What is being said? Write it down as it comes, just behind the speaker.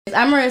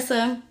I'm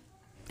Marissa.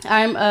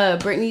 I'm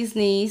Brittany's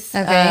niece.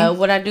 Okay.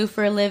 What I do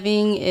for a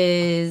living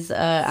is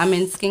I'm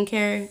in the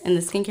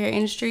skincare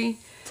industry.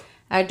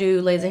 I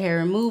do laser hair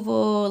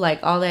removal,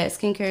 like all that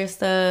skincare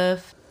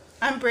stuff.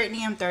 I'm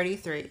Brittany. I'm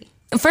 33.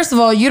 First of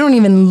all, you don't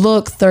even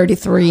look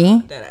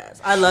 33. That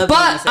ass. I love.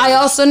 But I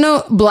also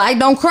know black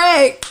don't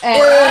crack.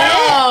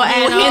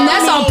 And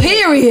that's on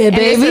period,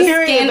 baby. This is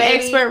a skin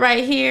expert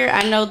right here.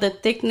 I know the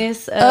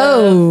thickness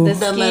of the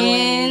skin.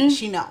 Melanin.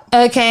 She know.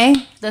 Okay.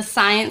 The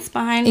science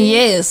behind it.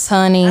 Yes,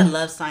 honey. I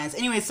love science.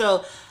 Anyway,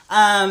 so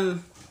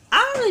I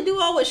don't really do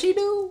all what she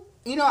do.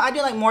 You know, I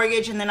do like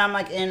mortgage, and then I'm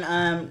like in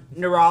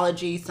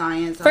neurology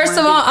science. First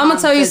of all, I'm gonna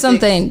tell you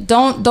something.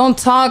 Don't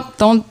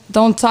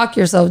talk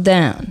yourself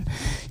down.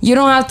 You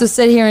don't have to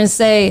sit here and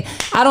say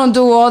I don't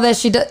do all that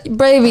she does,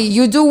 baby.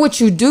 You do what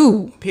you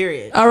do.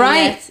 Period. All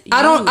right.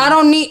 I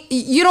don't need.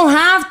 You don't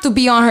have to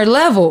be on her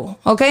level.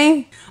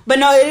 Okay. But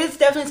no, it is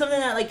definitely something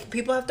that like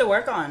people have to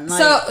work on. Like,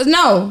 So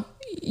no.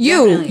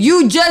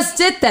 You just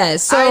did that.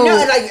 So I know,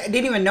 like I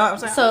didn't even know. I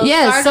was like,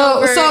 yeah.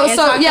 So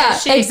yeah.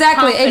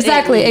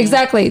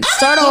 Exactly.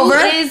 Start over.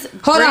 Who is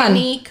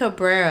Brittany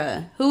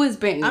Cabrera? Who is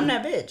Brittany? I'm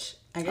that bitch.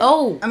 I guess.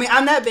 Oh, I mean,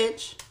 I'm that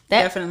bitch.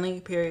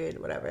 Definitely.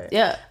 Period. Whatever.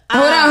 Yeah.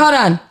 Hold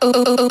on.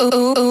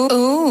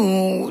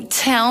 Ooh,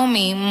 tell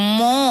me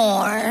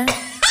more.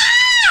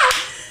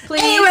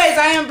 Please. Anyways,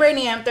 I am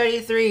Brittany. I'm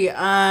 33.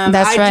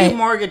 That's right. I do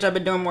mortgage. I've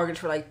been doing mortgage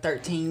for like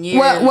 13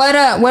 years.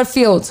 What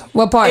field?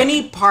 What part?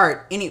 Any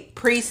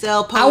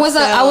pre-sale,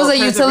 post-sale. I was a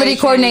utility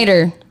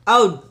coordinator.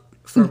 Oh,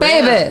 for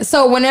baby. real?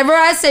 So whenever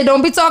I say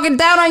don't be talking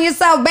down on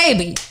yourself,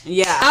 baby.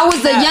 Yeah. I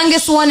was the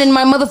youngest one in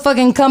my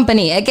motherfucking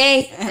company,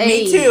 okay?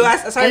 Me too. I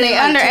started and they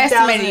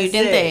underestimated you,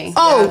 didn't they?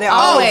 Oh, they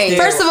always do.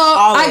 First of all,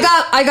 Always.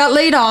 I got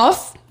laid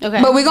off. Okay.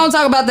 But we're gonna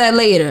talk about that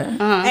later.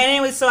 And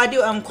anyway, so I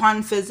do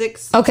quantum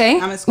physics. Okay.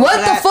 I'm in school What for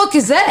the that. fuck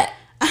is that?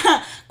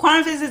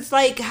 Quantum physics is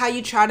like how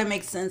you try to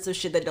make sense of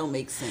shit that don't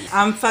make sense.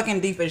 I'm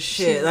fucking deep as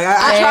shit. Like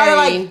I try to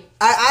like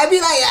I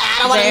be like I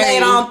don't want to lay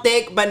it on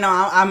thick, but no,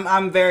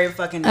 I'm very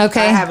fucking.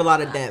 Okay. I have a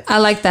lot of depth. I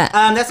like that.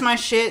 That's my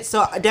shit.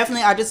 So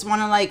definitely, I just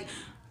want to like.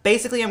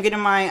 Basically, I'm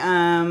getting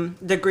my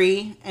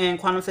degree in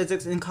quantum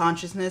physics and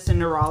consciousness and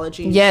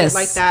neurology and shit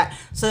like that,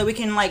 so that we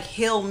can like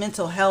heal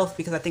mental health,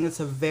 because I think it's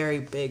a very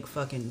big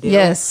fucking deal.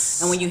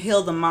 Yes. And when you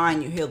heal the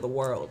mind, you heal the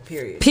world.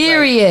 Period.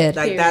 Period.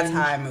 Like that's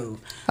how I move.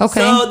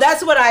 Okay. So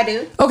that's what I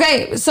do.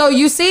 Okay, so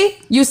you see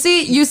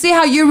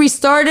how you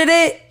restarted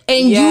it,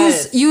 and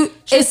Yes.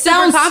 She's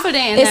super confident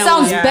in It that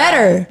sounds one.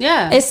 better.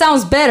 Yeah. It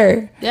sounds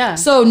better. Yeah.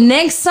 So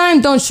next time,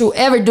 don't you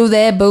ever do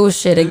that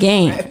bullshit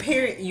again.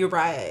 Period. You're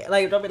right.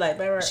 Like don't be like.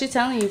 She's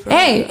telling you.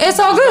 Hey, it's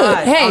all good.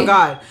 God. Hey. Oh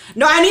God.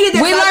 No, I needed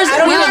this. We learned- I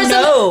don't we even learned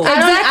know. some-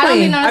 Exactly. I don't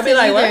be I'd noticing be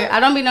like, either. what? I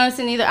don't be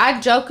noticing either. I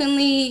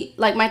jokingly,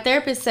 like my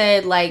therapist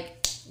said,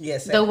 like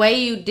Yes. the way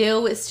you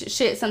deal with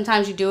shit,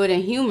 sometimes you do it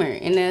in humor,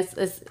 and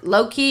it's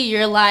low key.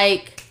 You're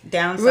like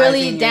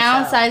really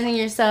downsizing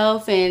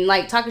yourself and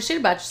like talking shit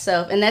about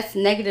yourself, and that's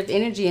negative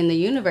energy in the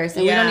universe,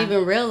 and we don't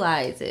even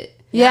realize it.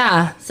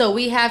 Yeah. So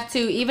we have to,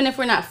 even if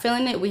we're not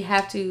feeling it, we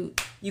have to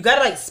You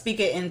gotta like speak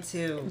it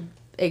into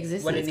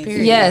existence. What it needs to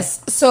Period. be.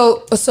 Yes.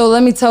 So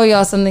let me tell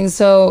y'all something.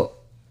 So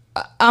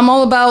I'm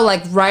all about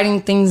like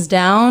writing things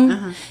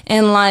down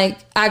and like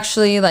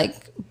actually like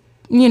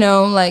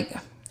like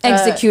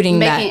executing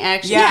making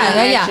that.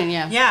 action.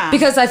 Yeah.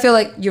 Because I feel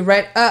like you're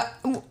right.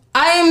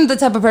 I am the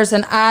type of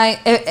person.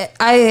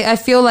 I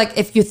feel like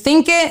if you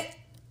think it,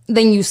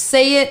 then you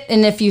say it,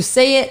 and if you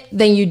say it,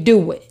 then you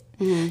do it.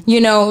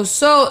 Mm-hmm.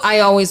 So I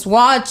always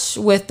watch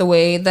with the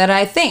way that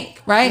I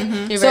think, right?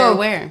 You're very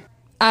aware.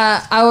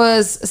 I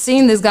was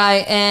seeing this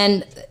guy,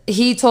 and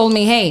he told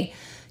me, "Hey,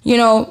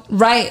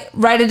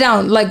 write it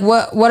down. Like,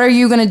 what are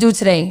you gonna do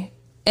today?"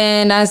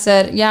 And I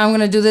said, "Yeah, I'm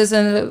gonna do this."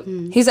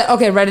 And he said,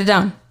 "Okay, write it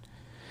down."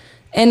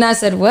 And I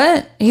said,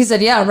 "What?" He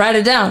said, "Yeah, write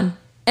it down."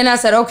 And I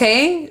said,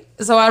 "Okay."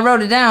 So I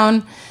wrote it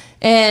down,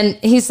 and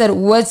he said,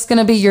 "What's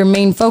gonna be your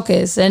main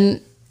focus?" And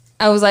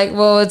I was like,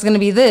 "Well, it's gonna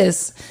be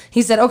this."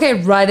 He said, "Okay,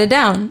 write it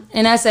down."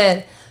 And I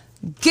said,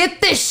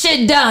 "Get this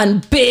shit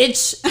done,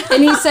 bitch."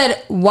 And he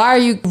said, "Why are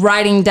you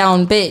writing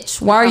down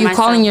bitch? Why are you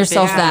calling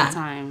yourself that?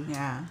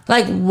 Yeah.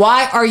 Like,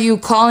 why are you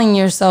calling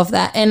yourself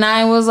that?" And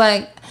I was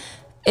like,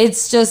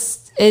 it's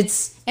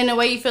In a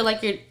way, you feel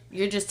like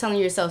you're just telling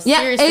yourself yeah,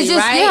 seriously, it's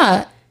just right?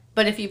 yeah.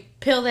 But if you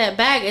peel that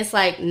back, it's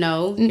like,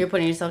 no, you're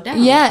putting yourself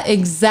down. Yeah,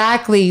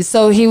 exactly.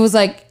 So he was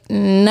like,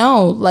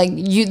 "No, like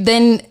you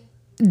then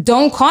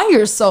don't call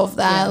yourself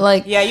that."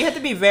 Like, Yeah, you have to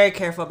be very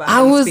careful about I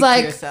how you was speak to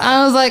like, yourself.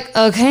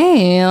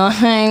 Okay.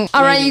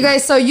 All right, you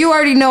guys. So you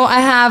already know I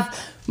have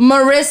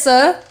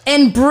Marissa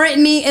and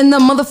Brittany in the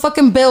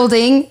motherfucking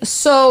building.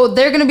 So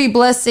they're gonna be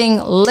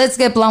blessing Let's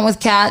Get Blunt with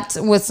Kat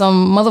with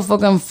some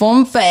motherfucking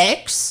fun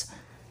facts.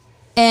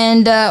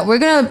 And we're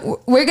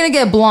gonna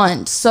get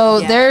blunt. So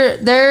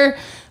they're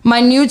my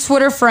new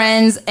Twitter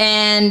friends,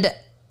 and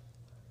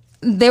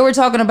they were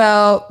talking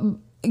about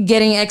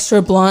getting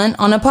extra blunt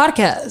on a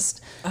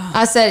podcast.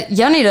 I said,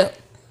 y'all need to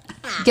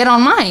get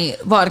on my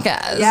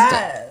podcast.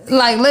 Yes.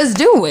 Like, let's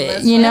do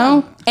it, you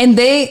know? And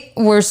they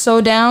were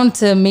so down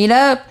to meet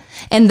up.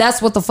 And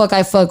that's what the fuck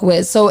I fuck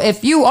with. So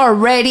if you are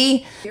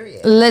ready,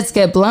 let's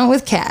get blunt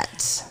with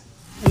Kat.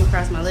 I'm gonna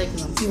cross my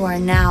legs. You are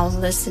now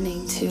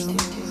listening to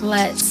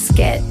Let's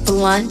Get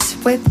Blunt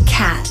with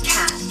Kat.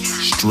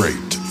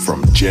 Straight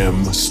from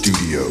Gem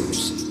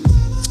Studios.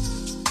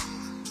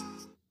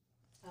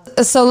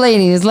 So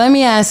ladies, let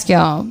me ask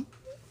y'all.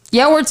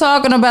 Yeah, we're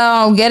talking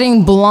about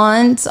getting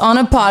blunt on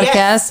a podcast.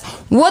 Yes.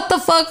 What the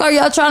fuck are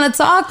y'all trying to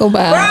talk about?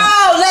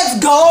 Bro, let's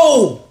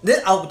go.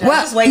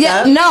 Just wake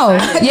up. No,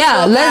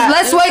 yeah,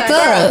 let's wake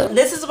up.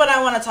 This is what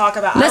I want to talk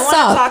about. Let's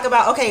I want to talk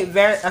about.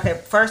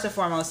 Okay, first and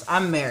foremost,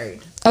 I'm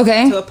married.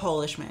 Okay. To a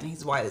Polish man.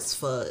 He's white as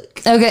fuck.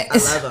 Okay. I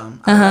love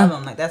him. I love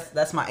him. Like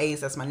that's my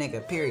ace. That's my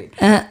nigga. Period.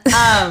 That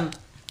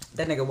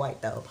nigga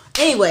white though.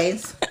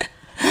 Anyways.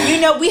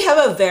 You know, we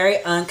have a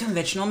very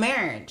unconventional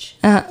marriage.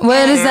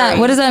 What is that?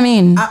 What does that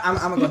mean? I'm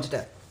gonna go into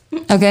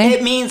depth. Okay.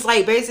 It means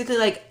like basically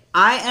like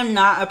I am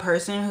not a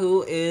person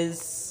who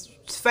is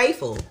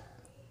faithful.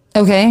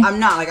 Okay. I'm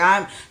not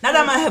I'm not that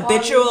I'm a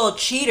habitual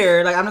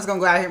cheater. Like I'm just gonna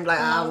go out here and be like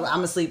I'm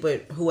gonna sleep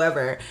with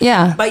whoever.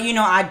 Yeah. But you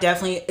know, I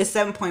definitely it's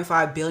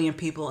 7.5 billion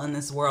people in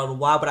this world.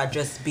 Why would I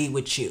just be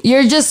with you?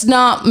 You're just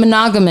not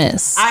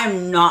monogamous.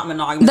 I'm not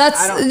monogamous.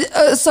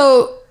 That's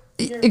so.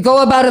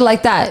 Go about it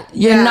like that.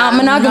 You're not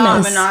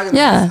monogamous. I'm not monogamous.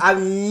 Yeah.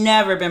 I've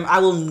never been. I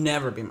will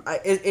never be.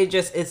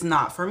 It's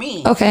not for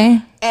me.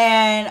 Okay.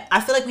 And I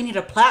feel like we need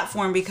a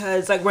platform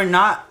because like we're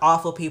not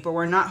awful people.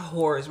 We're not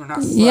whores. We're not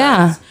sluts.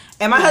 Yeah.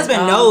 And my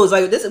husband knows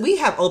like this. We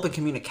have open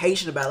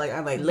communication about it. Like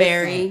I'm like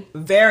listen,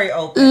 very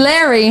open.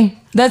 Larry.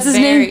 That's his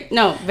name.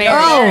 No, very.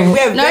 Oh, we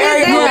have no,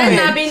 very there open.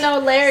 better not be no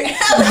Larry.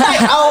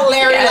 Like, oh,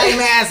 Larry, lame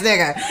ass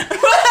nigga.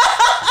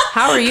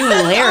 How are you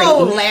and Larry?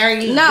 Oh,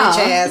 Larry, no. bitch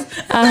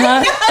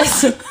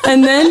ass.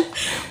 And then,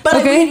 but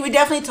okay. like, we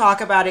definitely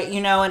talk about it,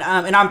 you know. And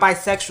I'm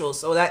bisexual,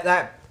 so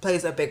that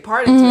plays a big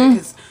part into it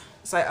because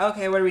it's like,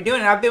 okay, what are we doing?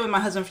 And I've been with my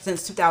husband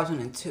since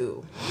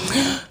 2002.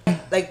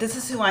 Like this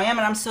is who I am,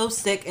 and I'm so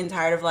sick and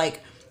tired of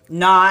like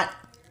not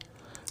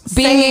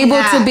being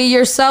able to be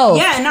yourself.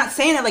 Yeah, and not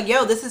saying it like,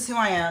 yo, this is who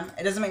I am.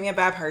 It doesn't make me a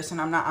bad person.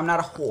 I'm not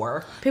a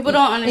whore. People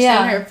don't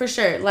understand her for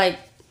sure. Like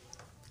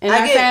in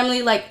our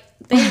family, like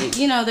they,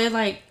 you know, they're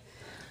like,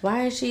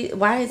 why is he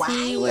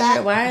with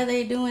her? Why are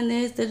they doing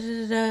this? Da,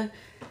 da, da,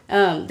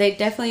 da. They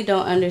definitely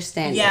don't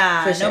understand.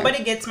 Yeah, it, for nobody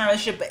sure. gets my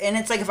relationship, and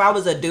it's like if I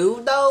was a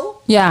dude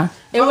though,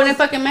 it wouldn't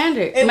fucking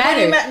matter.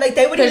 Like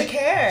they wouldn't even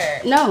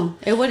care. No,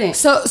 it wouldn't.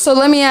 So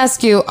let me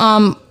ask you,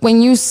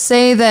 when you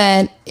say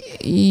that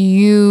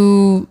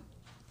you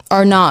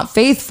are not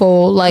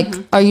faithful, like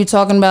are you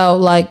talking about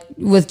like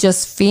with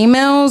just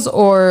females,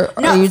 or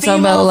are you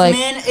talking about like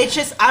men? It's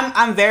just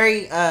I'm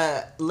very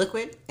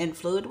liquid and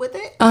fluid with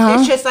it.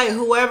 It's just like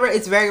whoever,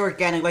 it's very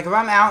organic. Like if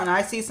I'm out and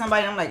I see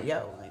somebody, I'm like,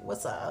 yo, like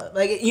what's up?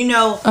 Like you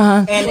know,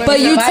 and but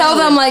you tell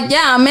them like,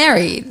 yeah, I'm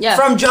married. Yeah,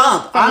 from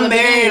jump, I'm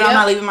married. I'm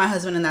not leaving my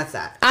husband, and that's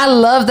that. I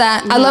love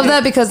that. I love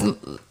that because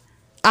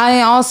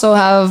I also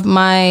have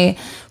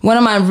one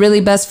of my really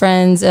best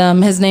friends.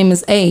 His name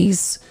is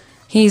Ace.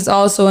 He's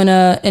also in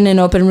an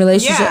open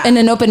relationship, in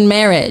an open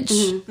marriage.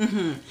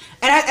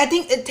 And I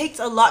think it takes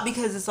a lot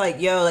because it's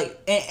like, yo, like,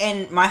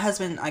 and my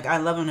husband, like, I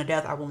love him to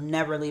death. I will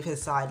never leave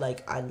his side.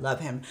 Like, I love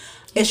him.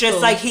 It's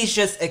just like he's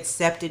just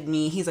accepted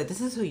me. He's like,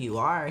 this is who you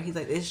are. He's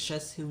like, it's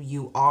just who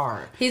you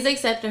are. He's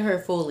accepted her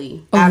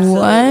fully. Absolutely.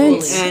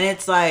 What? And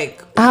it's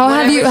like,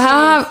 how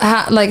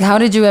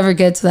did you ever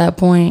get to that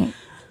point?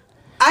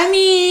 I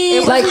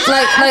mean, like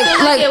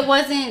it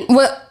wasn't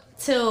what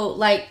till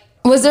like.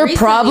 Was there a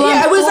problem?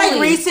 Yeah, it was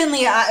like recently.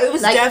 It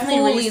was like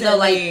definitely recently. Though,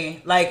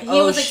 like he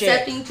was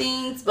accepting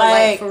things, but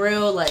like for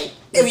real, like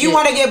if you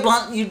want to get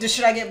blunt,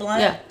 should I get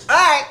blunt? Yeah. All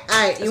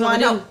right. You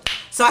want to know?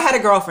 So I had a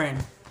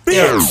girlfriend.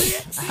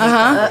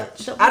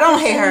 I don't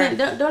hate her.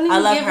 Don't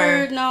even give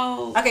her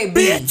no. Okay,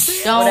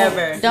 bitch.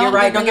 Whatever. You're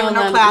right. Don't give her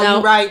no clout.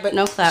 You're right, but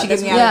no clout. She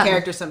gives me out of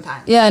character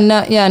sometimes.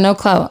 No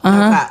clout. No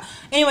clout.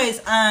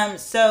 Anyways,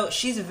 so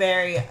she's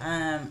very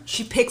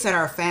she picks at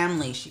our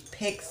family. She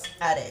picks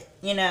at it,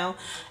 you know.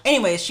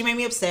 Anyways, she made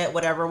me upset.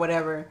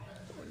 Whatever.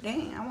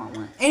 Dang, I want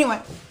one.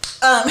 Anyway,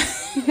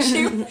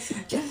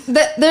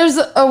 there's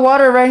a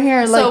water right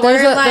here. Like so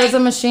there's a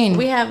machine.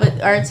 We have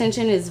our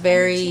attention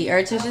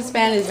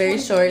span is very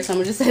short. So I'm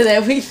gonna just say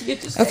that we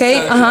get just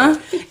okay.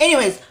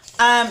 Anyways,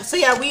 so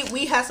yeah,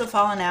 we had some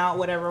falling out.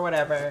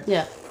 Whatever.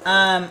 Yeah.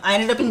 I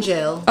ended up in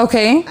jail.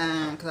 Okay.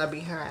 Because I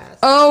beat her ass.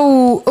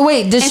 Oh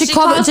wait, did she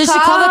call the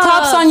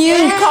cops on you?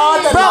 She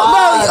called the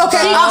bro.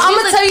 Okay, I'm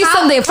gonna tell you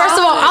something. First of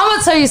all, I'm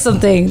gonna tell you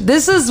something.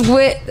 This is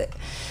what.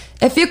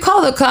 If you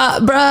call the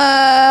cop, bruh,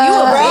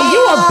 you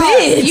a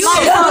bitch. You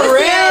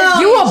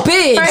a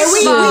bitch. And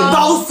we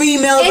both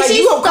females. And like,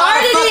 she you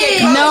started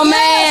it. No,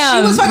 ma'am.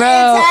 She was fucking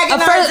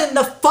antagonizing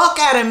the fuck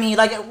out out of me.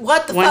 Like,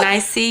 what the when fuck? When I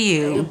see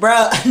you.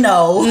 Bro,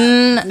 no.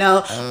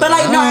 No. But,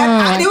 like, no,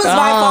 it was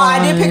my fault. I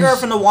did pick her up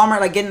from the Walmart,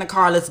 like, get in the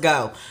car, let's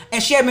go.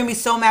 And she had made me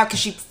so mad because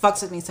she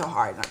fucks with me so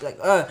hard. And I'd be like,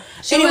 ugh.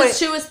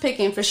 She was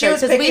picking for sure.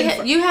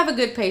 Because you have a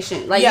good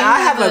patient. Like, yeah, I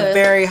have a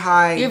very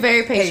high. You're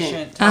very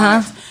patient.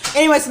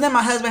 Anyway, so then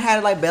my husband had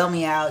to, like, bail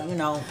me out. You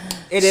know,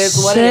 it is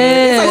what it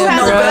is. It's like,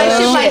 no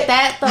relationship like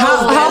that, though.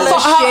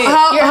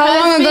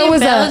 How long ago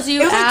was that?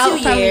 You out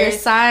from your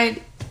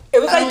side. It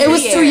was like it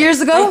was 2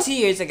 years ago. Like 2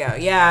 years ago,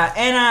 yeah.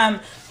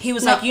 And he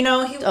was like, you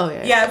know, it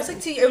was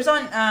like 2 years. It was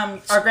on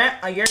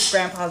your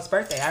grandpa's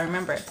birthday. I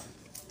remember.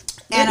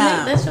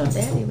 And that's your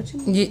daddy. What you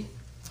mean?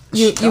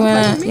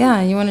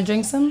 You wanna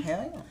drink some?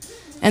 Hell yeah.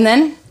 And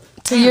then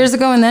 2 years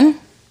ago, and then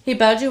he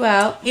bailed you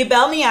out. He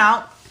bailed me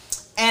out,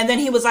 and then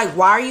he was like,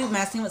 "Why are you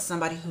messing with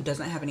somebody who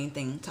doesn't have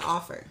anything to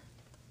offer?"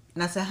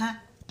 And I said, "Huh."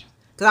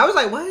 Because I was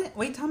like, what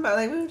are you talking about?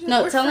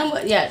 Like, tell him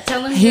what. Yeah,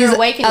 tell him he's you're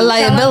awakening. A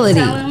liability.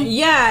 Tell him.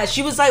 Yeah,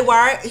 she was like,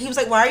 he was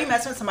like, why are you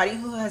messing with somebody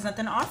who has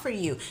nothing to offer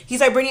you? He's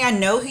like, Brittany, I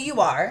know who you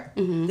are.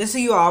 Mm-hmm. This is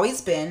who you've always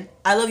been.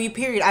 I love you,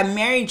 period. I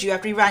married you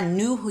after I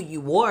knew who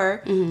you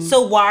were. Mm-hmm.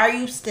 So why are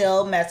you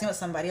still messing with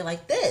somebody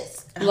like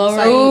this?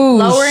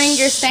 Lowering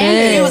your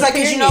standards. And he was like,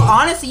 because, you know,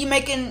 honestly, you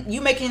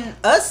making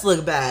us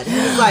look bad. He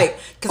was like,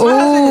 because my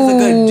husband is a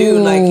good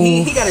dude. Like,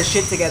 he got his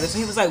shit together. So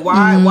he was like,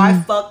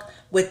 why fuck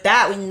with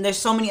that when there's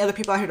so many other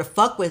people out here to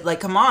fuck with? Like,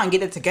 come on,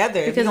 get it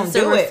together. Because it's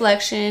a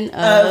reflection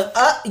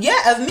of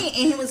me. And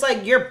he was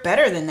like, you're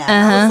better than that.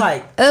 I was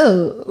like,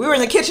 oh. We were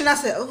in the kitchen. I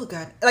said, oh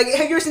god. Like,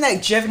 have you ever seen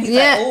that GIF? And he's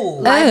like, oh,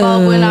 light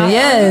bulb went off.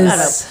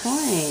 Yes. You got a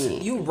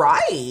point. You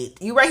right.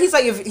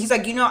 He's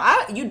like, you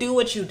know, you do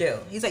what you do.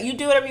 He's like, you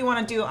do whatever you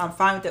want to do. I'm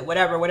fine with it.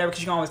 Whatever. Because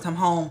you can always come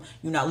home.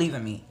 You're not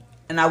leaving me.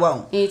 And I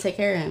won't. And you take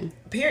care of him.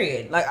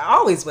 Period. Like, I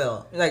always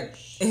will. Like,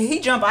 if he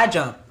jump, I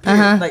jump.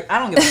 Like, I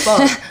don't give a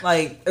fuck.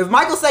 Like, if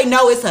Michael say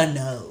no, it's a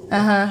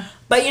no.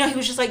 But, you know, he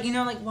was just like, you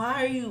know, like,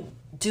 why are you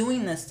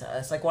doing this to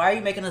us? Like, why are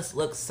you making us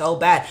look so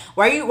bad?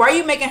 Why are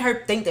you making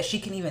her think that she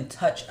can even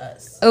touch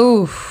us?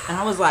 Ooh. And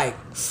I was like,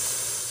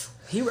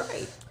 he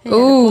right.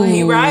 Ooh.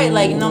 He right.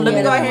 Like, no, let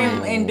me go out here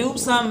and do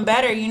something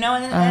better, you know?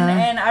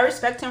 And I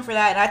respect him for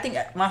that. And I think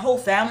my whole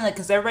family, like,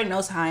 because everybody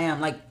knows how I am.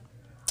 Like,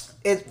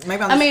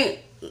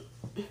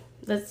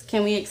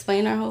 can we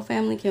explain our whole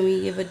family? Can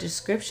we give a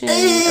description of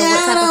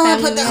what type of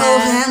family put the whole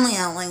family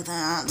out like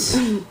that.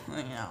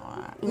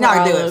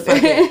 No, do it.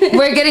 Fuck it.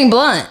 We're getting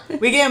blunt.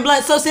 We're getting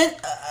blunt. So since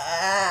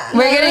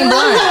we're getting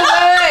blunt.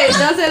 Wait,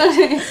 don't say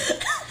nothing.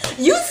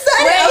 You said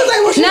it. I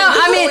was like,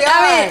 I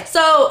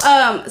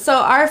mean, so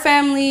our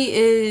family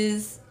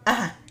is.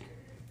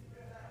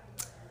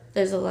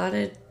 There's a lot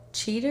of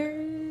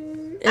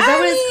cheaters. Is that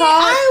what it's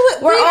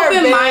called? We're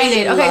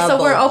open-minded. Okay,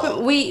 so we're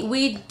open.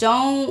 We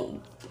don't.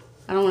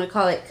 I don't want to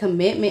call it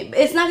commitment.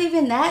 It's not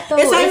even that though.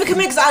 It's not even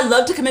commitment because I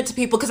love to commit to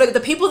people. Because like the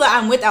people that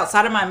I'm with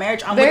outside of my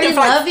marriage, I'm with them for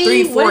like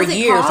 3-4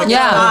 years. Like,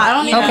 I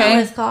don't even know what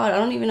it's called. I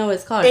don't even know what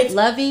it's called. It's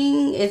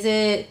loving. Is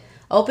it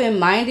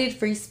open-minded,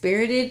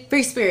 free-spirited?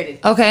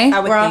 Free-spirited. Okay.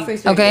 We're all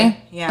free-spirited. Okay.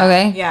 Yeah.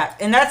 Okay. Yeah,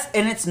 and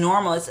it's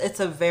normal. It's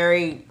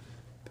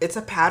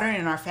a pattern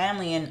in our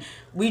family, and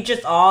we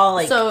just all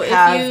like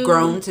have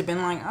grown to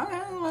been like,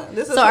 okay, well,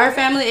 this is. So our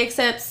family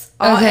accepts.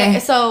 Okay.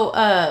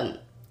 So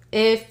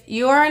if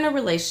you are in a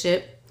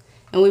relationship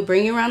and we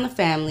bring you around the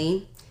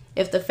family,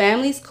 if the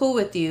family's cool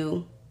with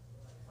you,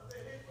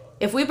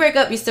 if we break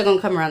up, you're still gonna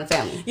come around the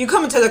family. You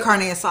come into the carne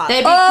asada. They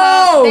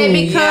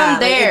become theirs.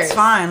 Like, it's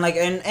fine. Like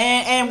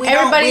and we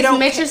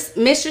everybody's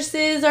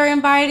mistresses are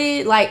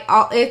invited. Like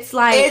it's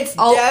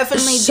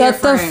definitely shut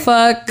different. The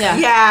fuck.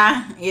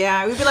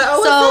 Yeah. We'd be like, oh,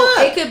 what's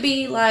up? It could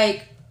be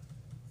like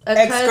a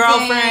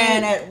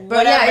ex-girlfriend,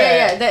 whatever.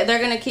 Yeah.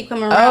 They're gonna keep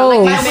coming around. Oh,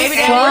 like my baby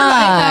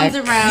daddy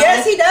comes around.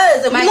 Yes, he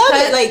does. And we love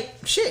it. Like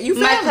shit, you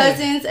family. My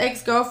cousin's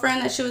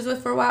ex-girlfriend that she was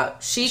with for a while,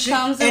 she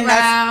comes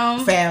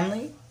around.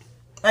 Family.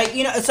 Like,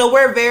 you know, so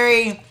we're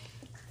very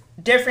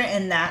different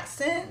in that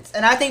sense.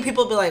 And I think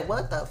people be like,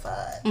 what the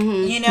fuck?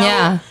 Mm-hmm. You know?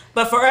 Yeah.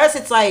 But for us,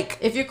 it's like,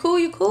 if you're cool,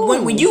 you're cool.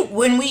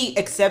 When we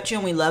accept you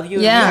and we love you,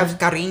 and we have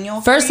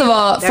cariño. First of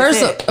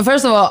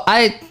all,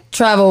 I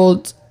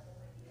traveled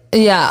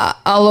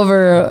all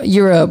over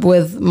Europe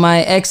with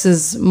my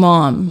ex's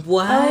mom.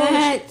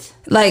 What?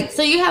 Like,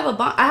 so you have a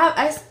bond?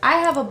 I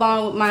have a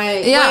bond with my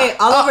Wait,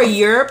 all over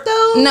Europe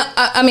though? No,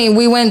 I mean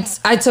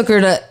I took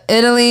her to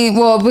Italy.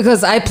 Well,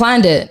 because I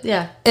planned it.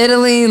 Yeah.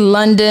 Italy,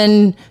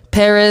 London,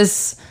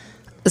 Paris,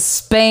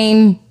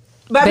 Spain.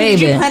 But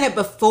did you plan it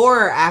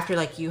before or after?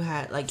 Like y'all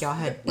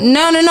had.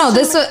 No.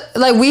 This was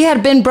like we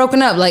had been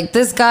broken up. Like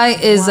this guy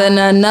is in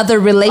another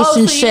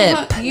relationship.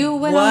 Oh, so you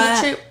went on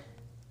the trip.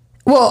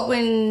 Well,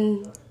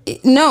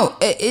 No,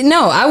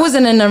 I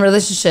wasn't in a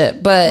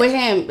relationship, but with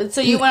him. So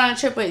you went on a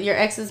trip with your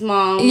ex's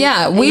mom.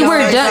 Yeah, we were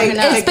done.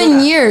 It's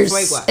been years.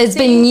 It's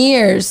been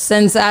years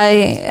since I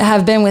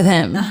have been with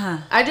him.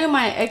 I do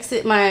my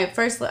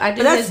first. I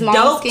do his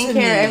mom's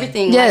skincare,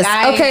 everything. Yes,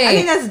 okay. I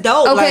think that's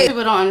dope. Okay, like,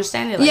 people don't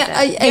understand it like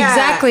that.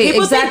 Exactly.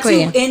 People think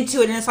too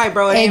into it, and it's like,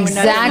 bro, it ain't even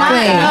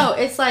nothing. No,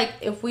 it's like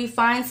if we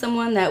find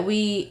someone that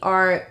we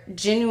are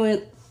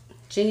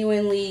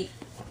genuinely.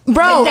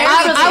 Bro,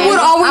 I would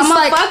always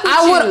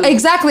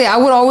I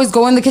would always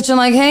go in the kitchen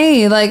like,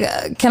 hey,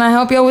 like, can I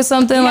help you out with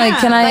something? Yeah, like,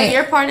 can I? Like,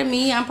 you're part of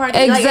me. I'm part of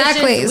you.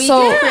 Exactly. Like,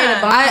 so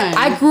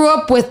I grew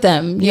up with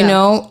them. You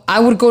know, I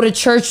would go to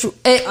church.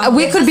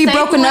 We could be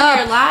broken up.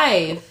 Your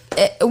life.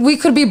 We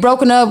could be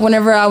broken up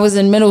whenever I was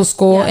in middle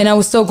school, and I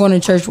was still going to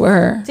church with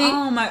her.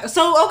 Oh my!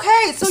 So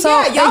okay, so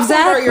yeah, y'all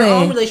start your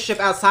own relationship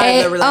outside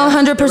of the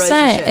relationship.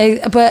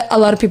 100%. But a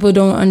lot of people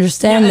don't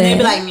understand that. And they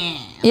be like, man.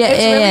 Yeah,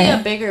 it's really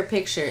a bigger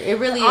picture. It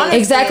really is.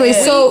 Exactly.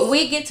 So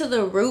we get to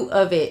the root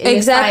of it.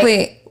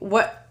 Exactly.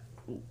 Like,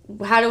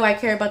 how do I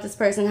care about this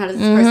person? How does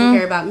this person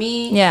care about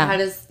me? Yeah. How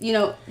does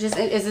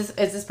is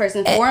this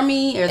person for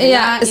me or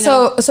not?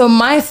 So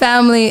my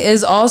family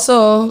is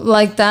also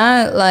like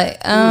that.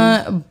 Like,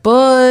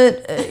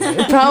 but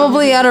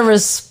probably out of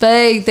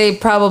respect, they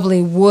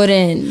probably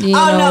wouldn't. You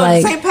know, no,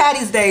 like St.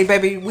 Patty's Day,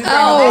 baby. We bring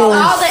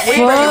all the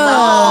baby.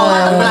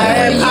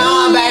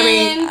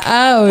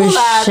 Oh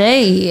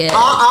shit!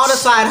 All the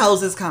side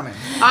hoes is coming.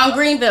 On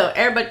Greenville,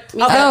 everybody.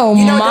 Oh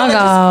my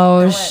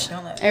gosh!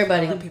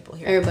 Everybody.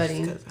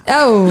 Everybody.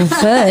 Oh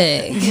fuck!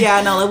 Yeah,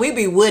 I know. Like, we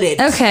be with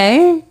it.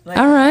 Okay. Like,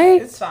 all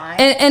right. It's fine.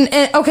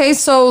 And okay,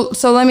 so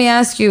let me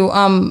ask you.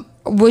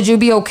 Would you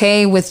be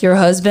okay with your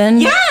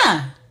husband?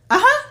 Yeah.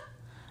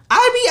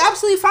 I'd be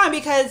absolutely fine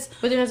because.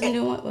 With your husband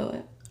doing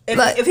what?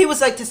 If he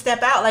was like to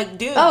step out, like,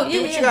 dude, do what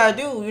you gotta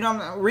do. You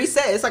know,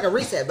 reset. It's like a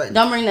reset button.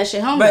 Don't bring that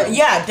shit home. But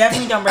yeah,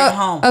 definitely don't bring it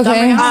home. Okay. Don't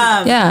bring it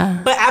home. Yeah.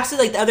 But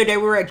absolutely, like the other day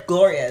we were at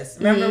Gloria's.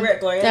 Remember we were at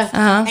Gloria's?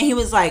 Yeah. And he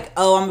was like,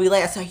 "Oh, I'm gonna be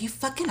late." I said, "Are you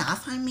fucking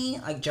off on me?"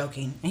 Like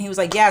joking. And he was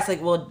like, "Yeah." It's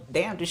like, well,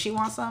 damn, does she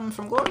want something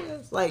from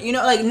Gloria's? Like, you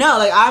know, like no,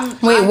 like I'm.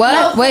 Wait,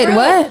 what? Wait,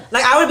 what?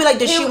 Like I would be like,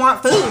 does she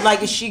want food?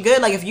 Like, is she good?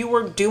 Like, if you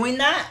were doing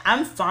that,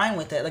 I'm fine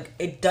with it. Like,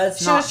 it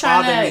does not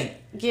bother me.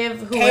 Give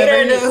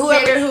whoever,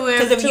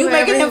 because if you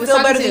making him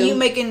feel better than you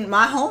making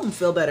my home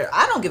feel better,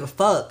 I don't give a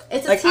fuck.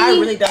 It's like I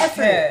really don't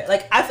care.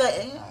 Like I feel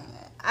like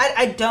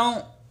I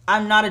don't.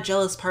 I'm not a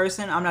jealous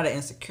person. I'm not an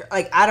insecure.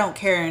 Like I don't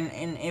care.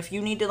 And if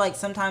you need to like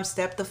sometimes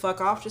step the fuck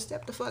off, just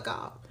step the fuck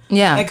off.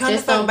 Yeah. And come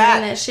just the fuck don't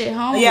back. bring that shit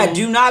home. Yeah.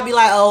 Do not be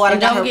like, oh,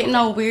 don't get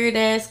no weird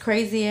ass,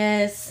 crazy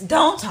ass.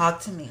 Don't talk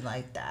to me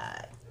like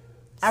that.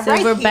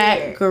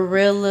 Silverback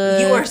gorilla.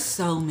 You are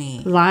so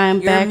mean.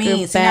 Linebacker. You're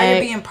mean. See, now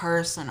you're being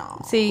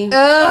personal. See.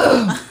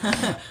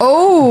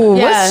 Oh,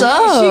 what's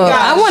up?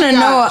 I want to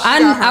know.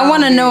 I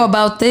want to know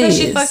about this.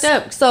 She fucked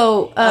up.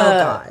 So,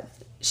 God.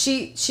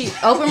 She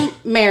opened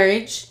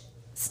marriage,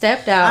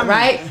 stepped out,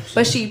 right?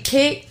 But she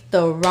picked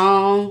the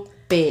wrong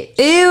bitch.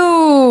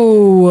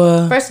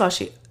 Ew. First of all,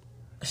 she's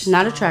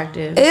not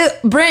attractive.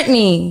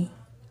 Brittany.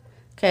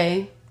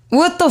 Okay.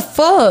 What the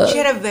fuck? She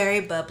had a very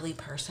bubbly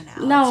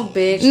personality. No,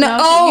 bitch.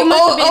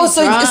 No.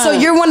 So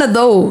you're one of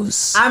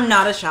those. I'm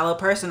not a shallow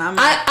person. I'm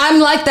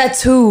like that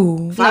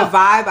too. If I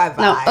vibe.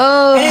 No.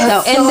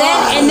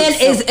 And then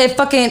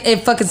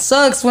it fucking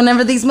sucks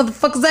whenever these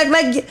motherfuckers act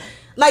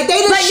like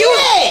they the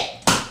shit.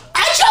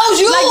 I chose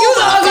you. Like you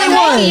the ugly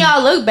one. Making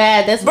y'all look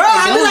bad. That's bro.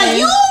 I be like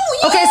you.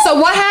 Okay, so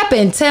what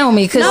happened? Tell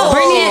me, because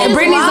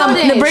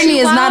Brittany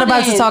is not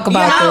about to talk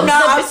about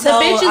this. The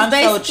bitch is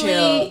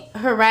basically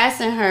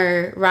harassing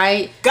her,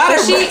 right? Got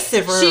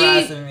arrested for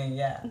harassing me.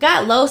 Yeah.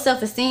 Got low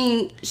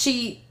self-esteem.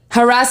 She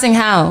harassing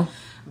how?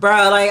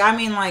 Bro, like I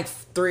mean, like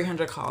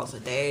 300 calls a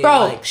day. Bro,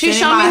 like, she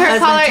showed me her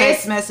caller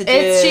text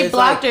messages. She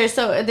blocked her,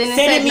 so then it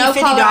said me no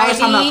 $50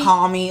 caller to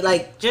call me.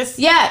 Like just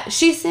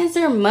she sends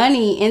her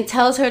money and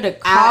tells her to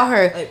call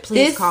her. Like,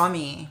 please call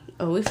me.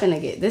 Oh, we finna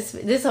get this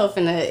whole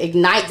finna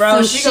ignite. Bro,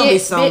 some she shit, gonna be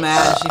so bitch.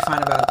 mad if she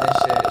find about this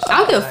shit. I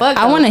don't give a fuck.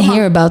 I want to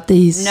hear about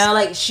these. No,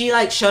 like she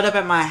like showed up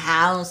at my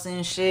house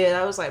and shit.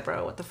 I was like,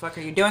 bro, what the fuck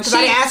are you doing? Because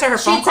I didn't answer her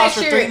phone calls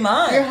for 3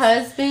 months. Your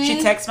husband.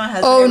 She texts my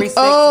husband every 6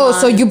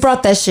 months. So you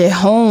brought that shit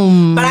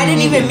home. But I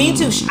didn't even mean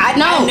to. I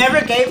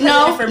never gave her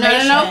the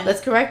information. No.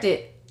 Let's correct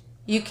it.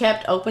 You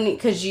kept opening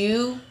because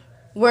you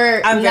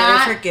were I'm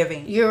very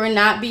forgiving. You were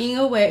not being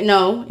aware.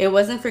 No, it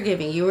wasn't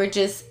forgiving. You were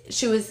just.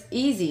 She was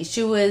easy.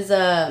 She was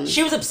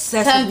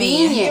obsessed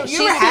convenient. with me.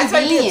 You ever had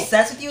somebody be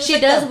obsessed with you?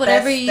 She does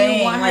whatever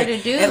you want her to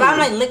do. If I'm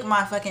like lick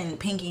my fucking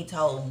pinky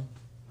toe,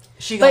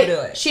 she gonna do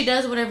it. She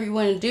does whatever you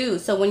want to do.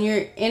 So when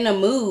you're in a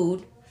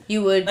mood,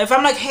 you would. If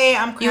I'm like, hey,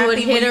 I'm cramping, you would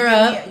hit her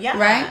up,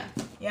 right?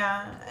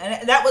 Yeah,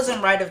 and that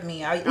wasn't right of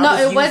me. It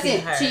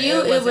wasn't. To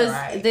you, it was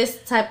right.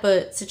 This type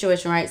of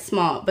situation, right?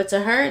 Small. But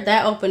to her,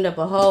 that opened up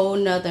a whole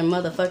nother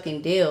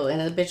motherfucking deal. And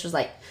the bitch was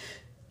like,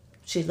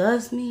 she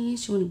loves me.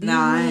 She want to be with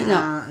me.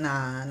 Nah.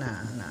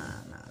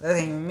 That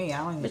ain't even me.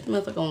 I don't even. Bitch,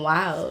 motherfucking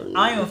wild.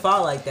 I don't even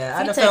fall like that.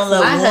 I just fell in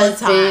love one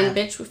time.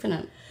 Bitch, we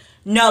finna.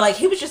 No, like,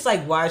 he was just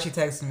like, why is she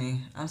texting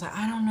me? I was like,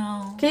 I don't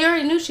know. Because you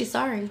already knew she's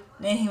sorry.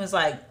 Then he was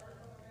like,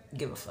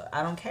 give a fuck.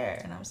 I don't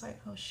care. And I was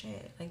like, oh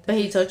shit. Like, but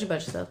he told you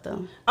about yourself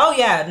though. Oh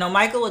yeah. No,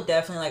 Michael would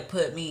definitely like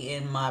put me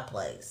in my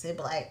place. He'd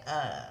be like,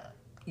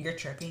 you're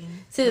tripping.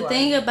 See, the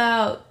thing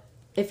about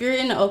if you're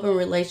in an open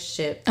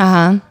relationship,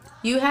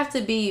 you have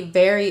to be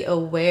very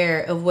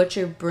aware of what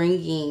you're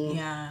bringing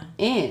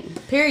in.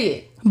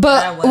 Period.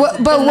 But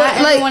not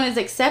everyone is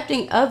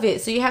accepting of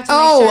it, so you have to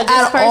make sure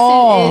this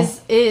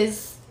person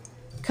is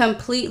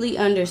completely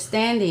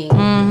understanding.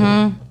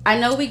 I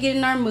know we get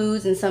in our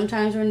moods, and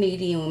sometimes we're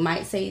needy, and we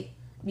might say,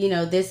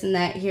 this and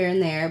that here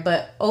and there.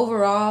 But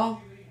overall,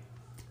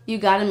 you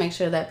got to make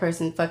sure that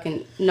person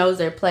fucking knows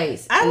their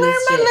place. I learned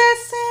my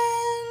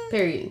lesson.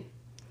 Period.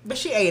 But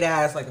she ate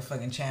ass like a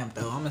fucking champ,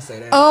 though. I'm gonna say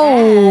that.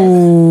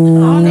 Oh,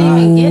 I don't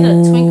even get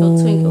a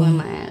twinkle in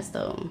my ass,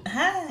 though.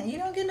 Huh? You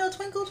don't get no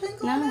twinkle?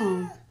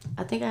 No.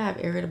 I think I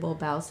have irritable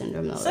bowel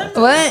syndrome, though.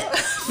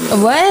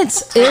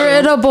 What?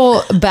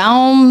 Irritable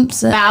bowel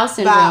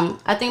syndrome.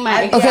 I think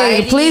my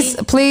anxiety.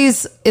 Okay,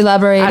 please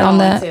elaborate on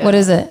that. What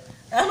is it?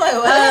 I'm like,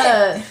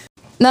 what?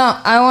 No,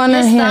 I want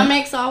to hear. Your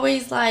stomach's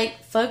always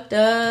like fucked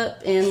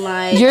up and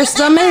like your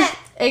stomach.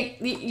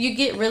 You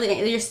get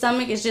really. Your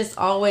stomach is just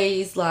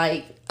always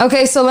like.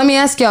 Okay, so let me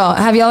ask y'all: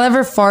 have y'all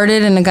ever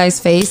farted in a guy's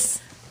face?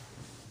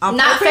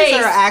 Not face,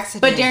 or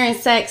accident, but during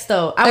sex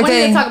though. I want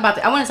to talk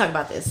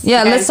about this.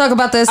 Yeah, let's talk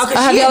about this. Okay,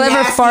 have y'all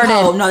ever farted?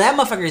 Hoe. No, that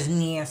motherfucker is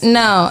nasty.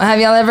 No, have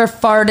y'all ever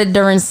farted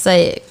during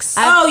sex?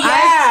 I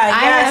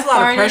have a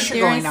lot of pressure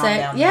going on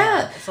down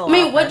there. I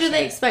mean, what do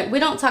they expect? We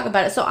don't talk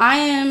about it. So I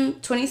am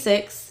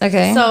 26.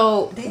 Okay.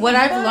 So what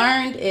I've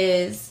learned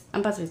is I'm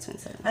about to be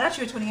 27. I thought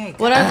you were 28.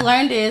 What I've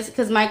learned is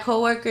because my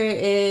coworker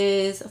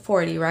is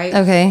 40, right?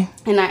 Okay.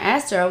 And I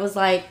asked her, I was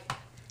like,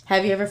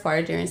 "Have you ever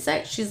farted during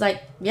sex?" She's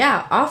like,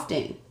 "Yeah,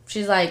 often."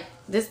 She's like,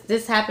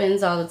 this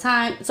happens all the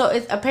time. So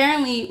it's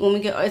apparently when we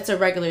get, it's a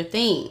regular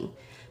thing.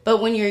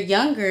 But when you're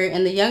younger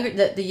and the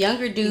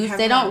younger dudes,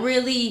 they don't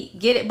really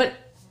get it. But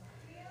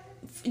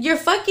you're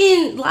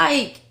fucking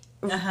like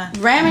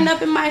ramming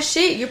up in my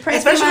shit. You're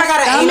pressing especially my if I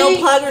got an anal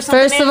plug or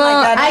something. First of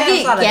all, like I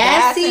get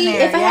gassy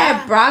if I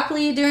had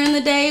broccoli during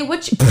the day.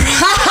 Which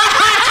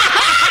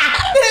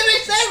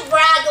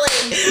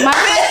my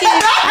fucking,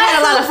 I had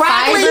a lot of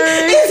fiber.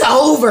 It's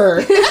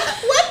over.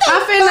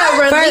 I'm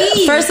finna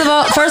release.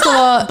 First of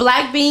all,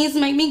 black beans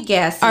make me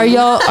gassy. Are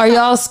y'all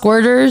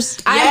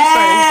squirters?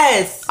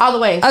 Yes, all the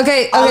way.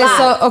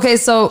 Okay,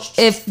 so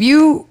if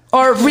you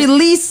are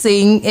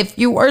releasing, if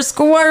you are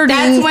squirting,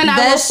 that's when I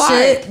will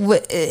fart.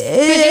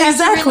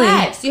 Exactly.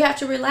 You have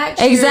to relax.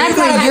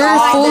 Exactly. You're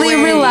fully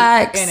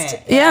relaxed.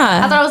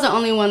 Yeah. I thought I was the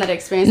only one that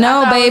experienced.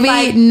 No,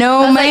 baby.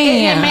 No,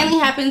 man. It mainly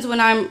happens when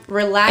I'm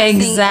relaxing.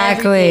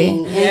 Exactly.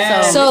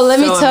 Yes. So let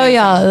me tell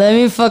y'all. Let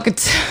me fucking.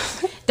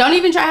 Don't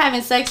even try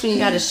having sex when you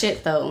got a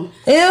shit though.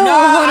 Ew, I've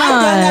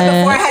done that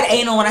before. I had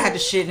anal when I had the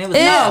shit, and it was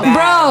not bad.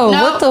 Bro,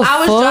 what the fuck? I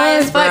was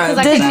dry as fuck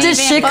because did this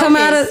shit come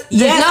out of?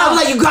 Yes, I'm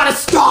like, you gotta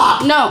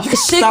stop. No,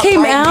 shit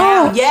came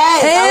out.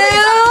 Yes,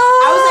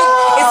 I was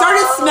like, it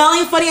started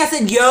smelling funny. I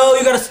said, yo,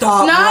 you gotta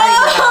stop. No. Right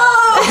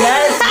now.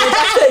 Yes, bitch,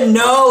 I said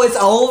no. It's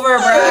over,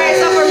 bro. Okay,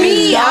 so for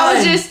me, I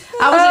was just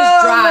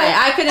dry.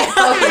 I couldn't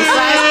focus.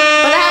 Right?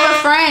 But I have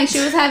a friend. She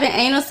was having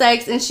anal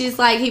sex, and she's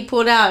like, he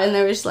pulled out, and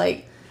they were just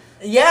like.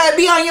 Yeah, it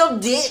be on your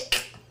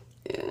dick.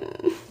 Yeah.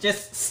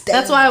 Just stay.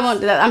 That's why I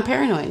want that. I'm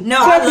paranoid. No,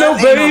 I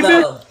love anal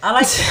though. I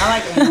like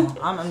anal.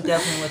 I'm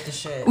definitely with the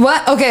shit.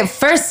 What? Okay,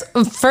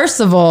 first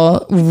of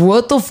all,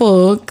 what the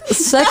fuck?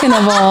 Second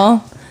of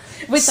all,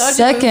 we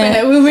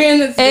were in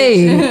this.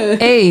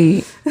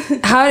 Hey,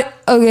 how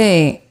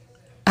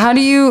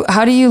do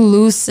you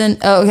loosen?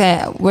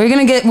 Okay, we're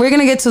gonna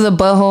get to the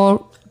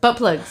butthole. Butt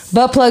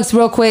plugs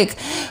real quick.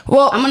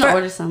 Well, I'm gonna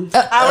order some.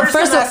 I ordered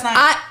some last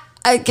night.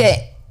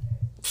 Okay.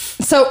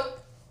 So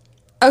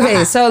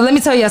let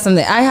me tell you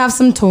something. I have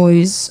some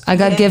toys. I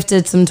got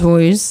gifted some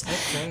toys.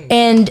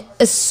 And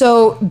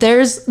so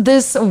there's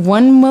this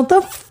one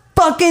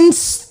motherfucking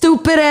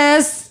stupid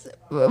ass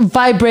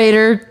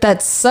vibrator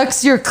that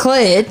sucks your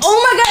clit. Oh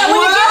my god,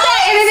 when you get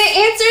that and then it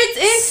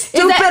enters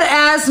stupid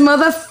ass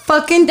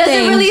motherfucking thing. Does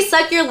it really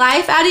suck your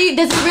life out of you?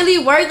 Does it really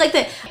work like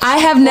that? I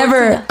have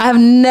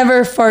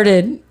never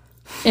farted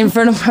in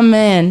front of a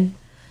man.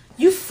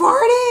 You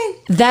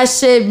farted? That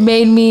shit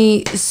made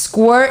me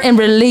squirt and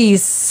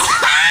release.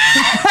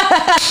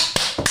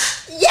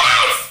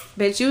 Yes!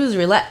 Bitch, you was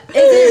relaxed. Is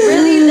it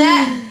really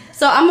that?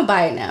 So I'm gonna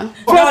buy it now.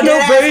 No,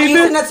 baby.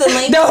 Send us a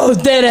link. No,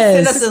 that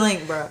is. Send us a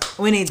link, bro.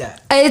 We need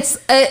that. I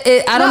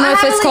don't know if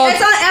it's called.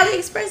 It's on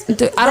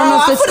AliExpress. I don't know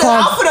if it's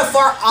called. I'll put a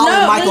fart all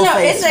in Michael's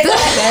face.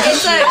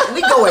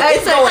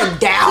 It's going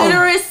down.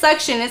 Clitoris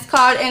suction. It's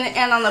called,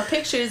 and on the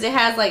pictures it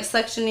has like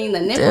suctioning the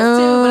nipples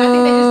too. But I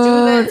think they just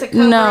do that to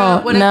cover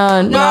up. No.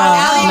 On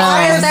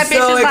AliExpress, that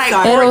bitch is like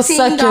 $14. It'll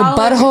suck your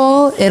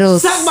butthole. It'll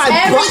suck my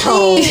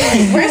butthole.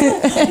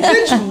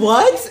 Bitch,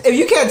 what? If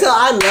you can't tell,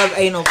 I love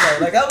anal play.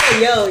 Like I'm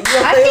like, yo.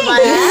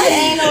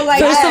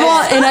 First of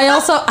all, and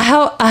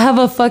I have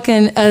a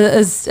fucking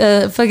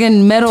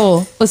fucking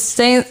metal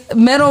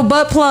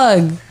butt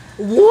plug.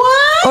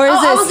 What? Or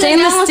is it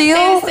stainless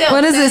steel?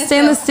 What is it?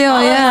 Stainless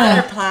steel,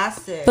 yeah.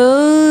 Plastic.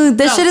 Ooh,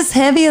 that shit is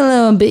heavy a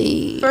little bit.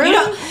 You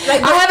know,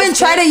 like, I haven't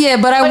tried it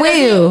yet, but I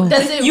will.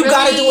 You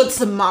gotta do it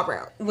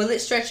tomorrow. Will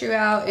it stretch you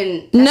out?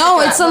 And no,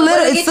 it's a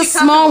little. It's a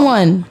small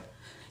one.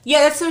 Yeah,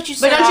 that's what you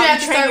said. But don't you have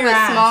to start with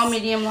small,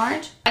 medium,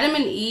 large? Adam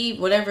and Eve,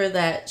 whatever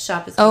that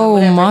shop is called,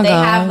 whatever, my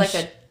gosh. have like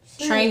a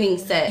training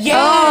set.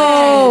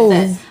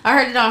 Yeah. I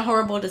heard it on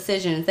Horrible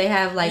Decisions. They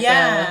have like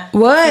a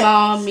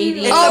small,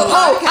 medium.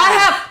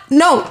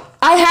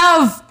 I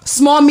have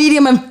small,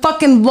 medium, and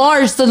fucking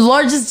large. The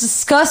large is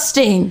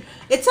disgusting.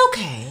 It's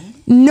okay.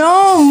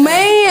 No,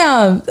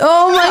 ma'am.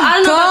 Oh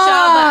my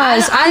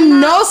gosh. I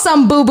know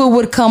some boo boo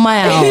would come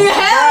out. Hell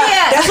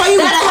yeah. That's why you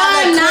gotta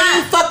have that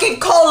clean fucking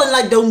colon.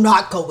 Like, do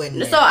not go in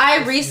there. So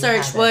I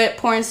researched what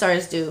porn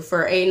stars do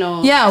for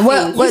anal. Yeah,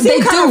 what they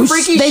do?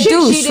 They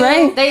douche,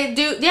 right? They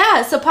do.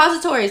 Yeah,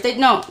 suppositories. They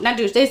not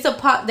douche.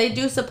 They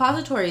do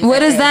suppositories.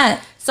 What is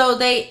that? So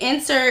they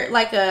insert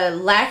like a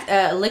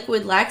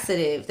liquid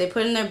laxative. They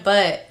put in their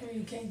butt,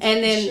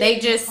 and then they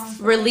just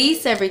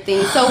release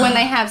everything. So when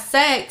they have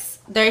sex,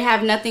 they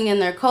have nothing in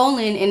their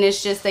colon, and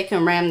it's just they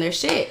can ram their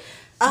shit.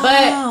 But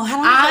how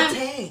long does it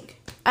take?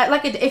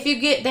 If you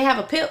get, they have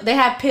a pill. They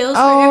have pills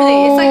for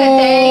everything. It's like a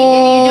day,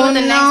 and you do it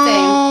the next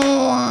day.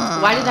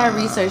 Why did I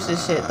research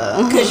this shit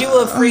though? Because you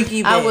were a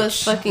freaky bitch. I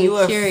was fucking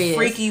curious.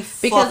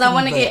 Because I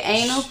want to get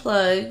anal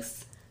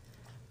plugs,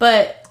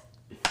 but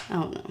I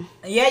don't know.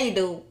 Yeah, you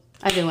do.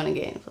 I do want to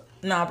get anal plugs.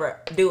 Nah, bro,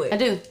 do it. I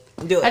do.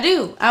 Do it. I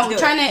do. I'm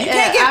trying to. You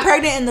can't get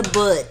pregnant in the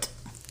butt.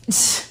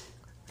 It's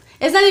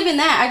not even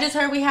that. I just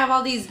heard we have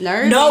all these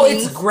nerves. No,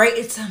 it's great.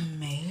 It's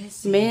amazing.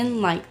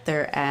 Men like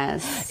their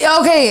ass.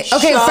 Okay.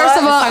 First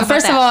of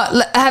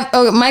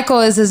all,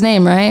 Michael is his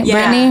name, right? Yeah.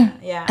 Brittany?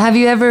 Yeah. Have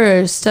you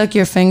ever stuck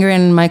your finger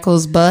in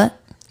Michael's butt?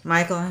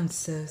 Michael, I'm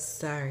so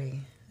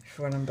sorry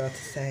for what I'm about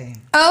to say.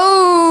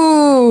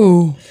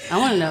 Oh. I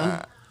want to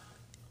know.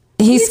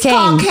 He's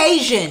came.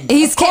 Caucasian.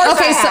 He's came.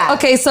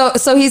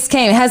 So he's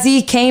came. Has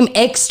he came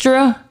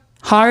extra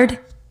hard?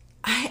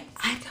 I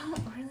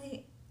don't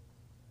really.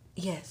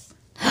 Yes.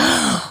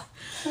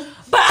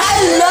 But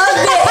I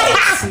love it.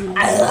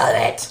 I love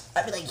it.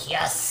 I'd be like,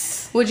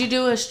 yes. Would you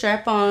do a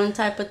strap-on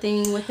type of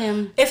thing with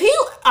him? If he,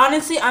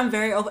 honestly, I'm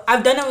very open.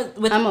 I've done it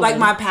with like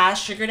my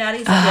past sugar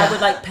daddies. Like I would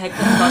like peck the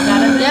fuck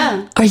out of them.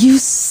 Yeah. Are you?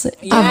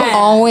 Yeah. I've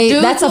always.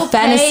 Dudes that's a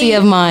fantasy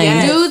of mine.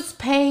 Yes. Dudes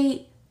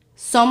pay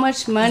so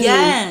much money.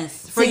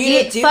 Yes. For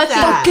you to do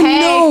that.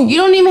 No. You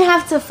don't even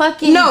have to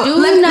fucking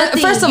do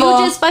nothing. First of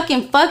all, you just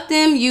fucking fuck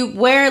them. You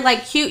wear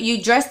like cute.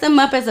 You dress them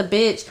up as a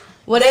bitch.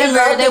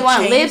 Whatever they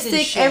want,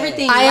 lipstick,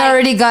 everything. I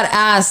already got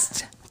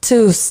asked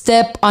to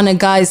step on a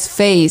guy's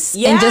face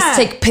and just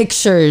take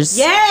pictures.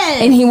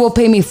 Yes. And he will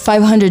pay me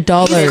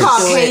 $500. He's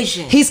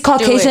Caucasian. He's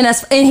Caucasian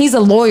and he's a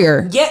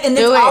lawyer. Yeah, and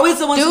it's always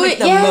the ones who make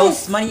the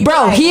most money.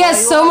 Bro, he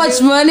has so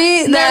much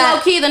money that they're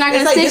low key. They're not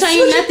gonna snitch on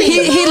you. Nothing.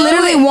 He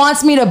literally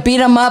wants me to beat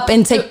him up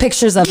and take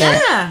pictures of it.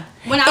 Yeah.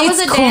 When I was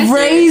a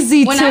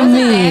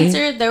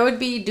dancer, there would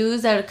be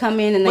dudes that would come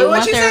in and they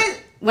want their.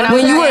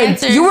 When you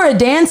were a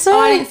dancer. Oh,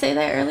 I didn't say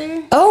that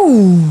earlier.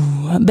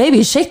 Oh,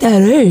 baby, shake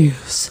that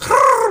ass.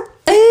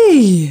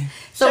 Hey.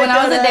 So when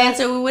I was a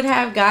dancer, we would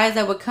have guys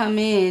that would come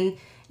in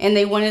and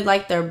they wanted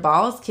like their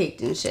balls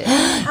kicked and shit.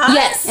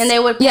 Yes. And they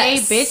would pay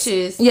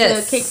bitches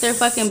to kick their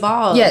fucking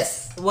balls.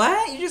 Yes.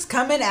 What? You just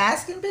come in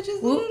asking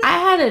bitches? I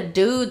had a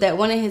dude that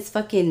wanted his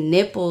fucking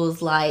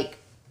nipples like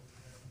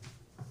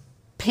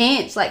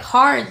pinched, like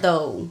hard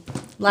though.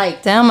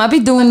 Like damn, I be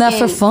doing that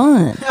for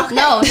fun.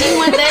 No, he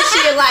want that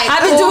shit like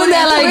I be doing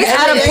that like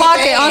out of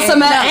pocket on some.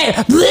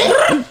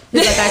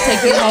 He's like, I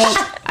take you home.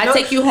 I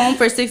take you home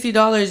for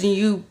 $60 and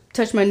you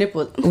touch my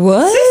nipples.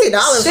 What? $60.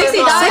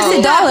 $60.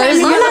 You're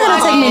not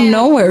gonna take me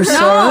nowhere, sir.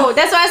 No,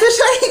 that's why I said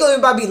she ain't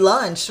gonna buy me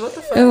lunch. What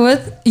the fuck?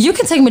 What? You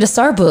can take me to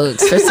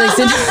Starbucks for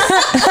 $60.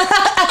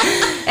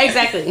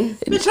 Exactly.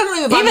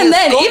 Even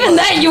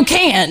then, you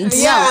can't.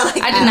 Yeah,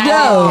 like, I deny it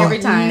every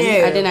time.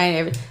 No. I deny it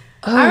every time.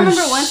 I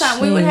remember one time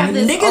we would have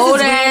this niggas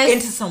old ass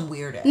into some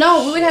weird ass.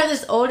 No, we would have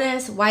this old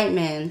ass white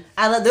man.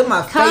 I love them.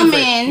 My come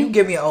favorite. in. You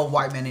give me an old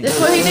white man. This is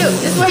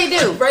what he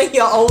do. Bring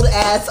your old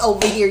ass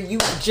over here. You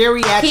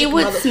geriatric. He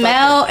would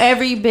smell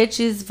every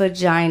bitch's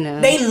vagina.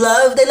 They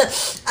love.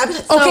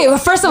 Okay, well,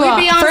 first of all,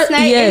 we be on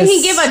Snake and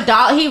he give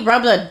 $1. He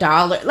rubbed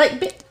 $1, like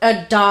 $1,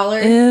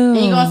 and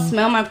you gonna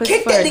smell my pussy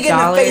Kick for that $1. nigga in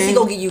the face. He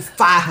gonna give you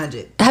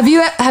 500. Have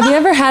you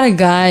ever had a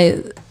guy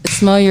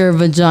smell your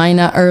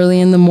vagina early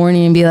in the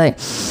morning and be like,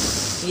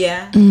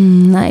 yeah,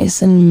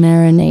 nice and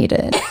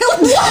marinated? I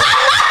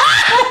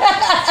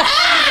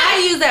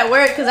use that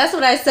word because that's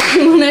what I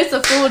say when it's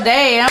a full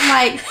day. And I'm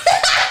like,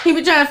 he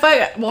be trying to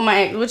fuck. Well,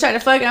 my ex would try to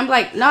fuck, and I'm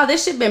like, no,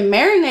 this shit been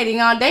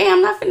marinating all day.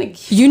 I'm not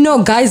finna. You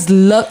know, guys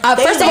love.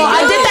 First of all,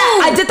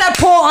 I did that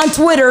poll on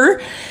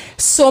Twitter.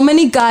 So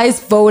many guys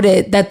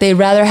voted that they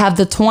rather have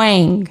the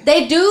twang.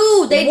 They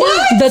do. The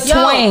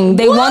twang.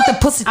 They want the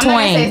pussy twang. I'm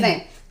not gonna say his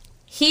name.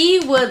 He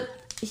would.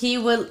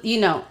 You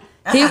know.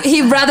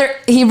 He'd rather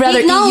eat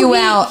you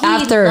out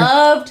after. He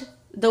loved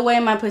the way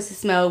my pussy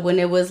smelled when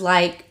it was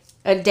like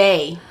a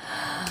day.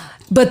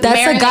 But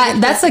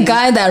that's a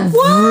guy that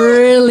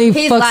really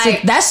fucks like,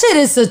 it. That shit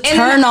is a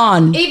turn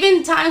on.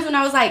 Even times when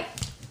I was like,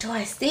 do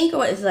I stink or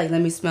what? It's like,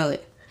 let me smell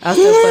it. I'll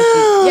still fuck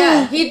you.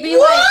 Yeah, he'd be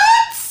like,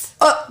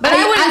 But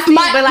I wouldn't see,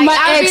 but like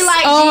I'd be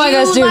like, oh my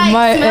gosh, dude,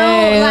 my ex,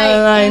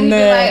 I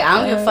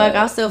don't give a fuck,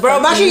 I'll still bro,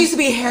 fuck my you. shit used to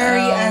be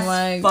hairy as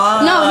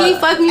fuck. No, he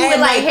fucked me with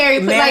like hairy,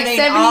 put like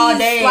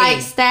 70s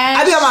like stash.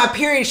 I'd be on my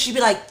period, she'd be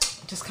like,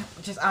 just I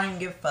don't even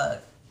give a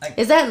fuck. Like,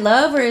 is that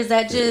love or is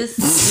that just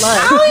love?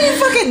 I don't even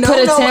fucking know. Put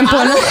a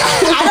tampon.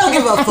 I don't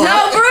give a fuck.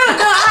 No, bro,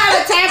 no, I have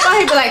a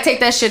tampon. He'd be like, take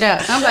that shit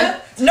out. I'm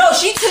like, no,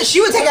 she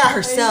would take it out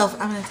herself.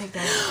 I'm gonna take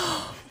that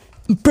out.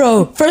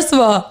 Bro, first of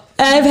all,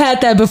 I've had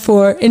that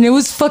before, and it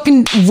was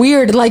fucking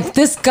weird. Like,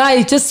 this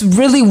guy just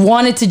really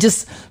wanted to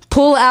just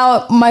pull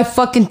out my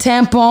fucking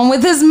tampon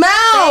with his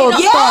mouth.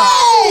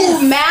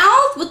 Yes!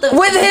 Mouth? With his... Bro,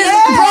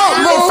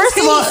 first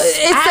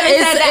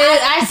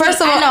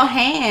of all, I know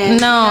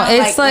hands. No,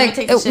 it's like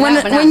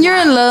when you're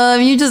in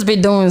love, you just be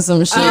doing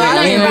some shit. I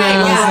know you're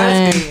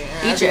right. Yeah.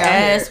 Eat your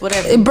ass,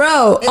 whatever.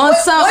 Bro, on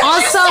some.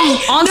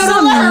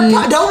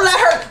 Don't let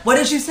her. What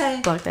did you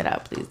say? Block that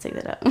out, please. Take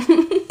that out.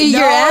 Eat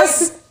your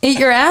ass? Eat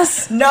your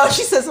ass? No,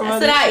 she said something. I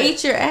said I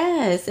eat your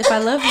ass if I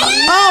love you.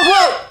 Oh,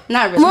 well.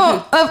 Not really.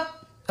 Well, huh?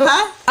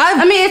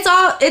 I mean, it's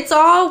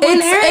all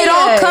one area. It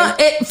all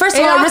first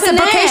of all,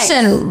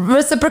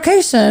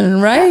 reciprocation,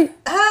 right?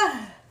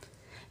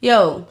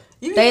 Yo,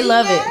 they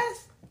love it.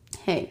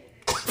 Hey.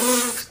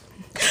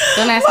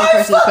 Don't ask me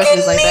personal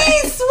questions like that.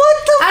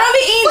 I don't be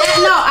eating that.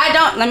 No, I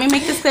don't. Let me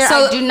make this clear.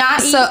 I do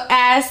not eat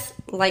ass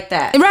like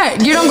that.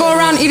 Right. You don't go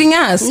around eating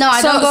ass. No,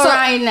 I don't go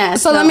around eating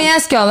ass. So let me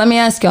ask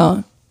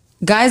y'all.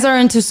 Guys are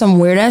into some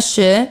weird ass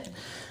shit.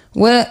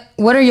 What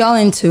are y'all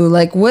into?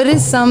 Like, what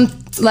is some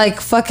like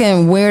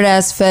fucking weird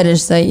ass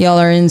fetish that y'all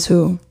are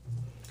into?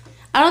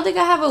 I don't think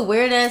I have a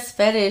weird ass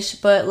fetish,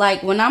 but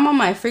like when I'm on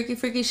my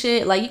freaky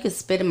shit, like you can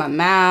spit in my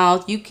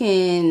mouth. You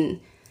can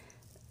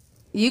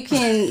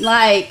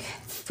like,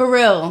 for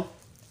real,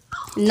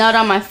 nut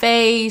on my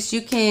face.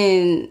 You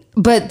can.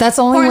 But that's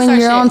only when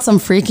you're on some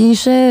freaky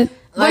shit.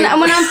 Like,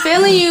 when I'm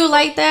feeling you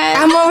like that,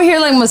 I'm over here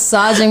like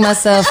massaging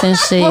myself and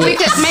shit. Well,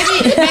 because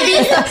maybe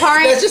it's the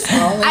part.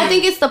 I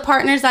think it's the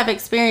partners I've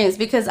experienced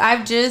because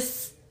I've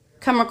just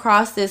come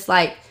across this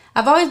like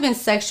I've always been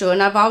sexual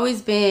and I've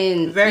always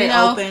been very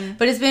open,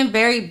 but it's been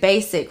very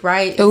basic,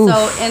 right? Oof.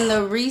 So in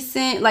the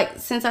recent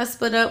since I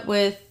split up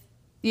with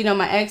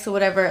my ex or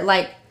whatever,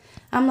 like.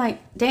 I'm like,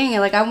 dang it,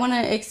 like I want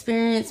to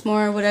experience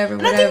more, whatever.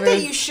 I think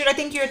that you should. I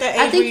think you're at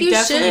that age where you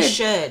definitely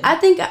should. I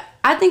think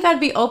I'd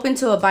be open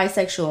to a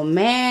bisexual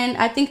man.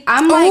 I think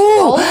I'm like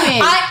open.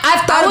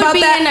 I've thought about that. I would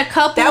be in a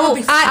couple. That would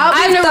be.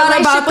 I've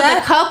thought about that.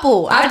 With a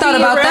couple. I've thought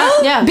about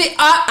that.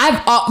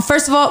 Yeah.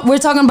 First of all, we're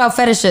talking about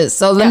fetishes,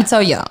 so let me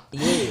tell y'all.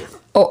 Yeah.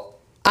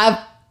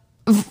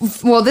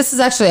 Well, this is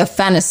actually a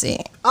fantasy.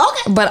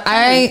 Okay. But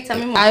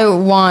I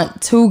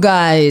want two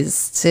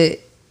guys to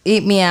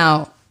eat me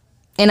out.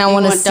 And I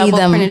want to see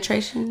them.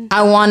 Penetration?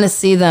 I want to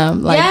see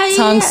them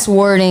tongue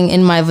swirling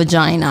in my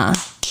vagina.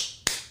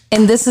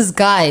 And this is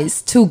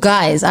guys, two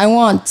guys. I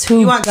want two.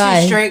 You want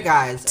guys. two straight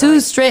guys.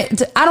 Two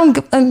straight. I don't.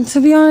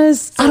 To be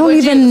honest, I don't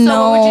even know.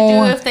 So what would you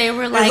do if they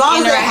were like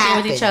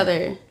interacting with each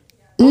other?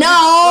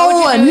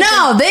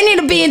 No, they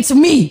need to be into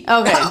me.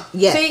 Okay.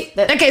 Yeah.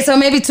 Okay, so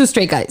maybe two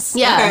straight guys.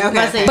 Yeah.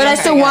 Okay. But I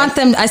still want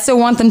them. I still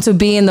want them to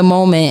be in the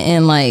moment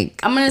and like.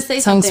 I'm gonna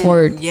say tongue something.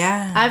 swirl.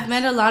 Yeah. I've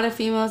met a lot of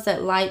females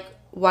that like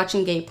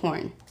watching gay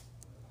porn.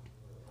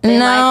 I don't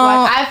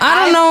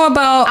know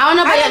about. I don't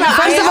know about.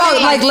 First of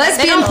all, like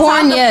lesbian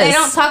porn, yes. They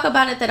don't talk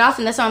about it that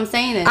often. That's what I'm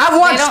saying. I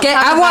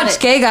watched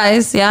gay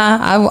guys.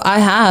 Yeah, I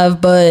have,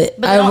 but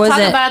they don't talk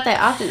about it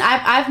that often.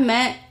 I've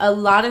met a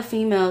lot of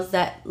females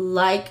that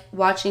like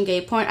watching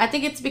gay porn. I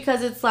think it's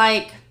because it's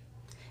like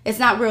it's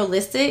not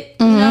realistic,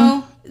 you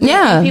know.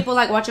 Yeah. People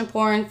like watching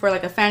porn for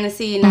like a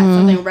fantasy and not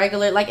something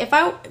regular. Like if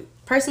I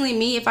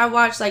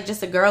watch like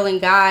just a girl and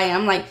guy,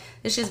 I'm like,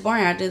 this shit's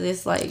boring. I do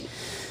this like.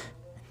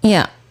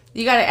 Yeah.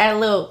 You gotta add a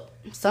little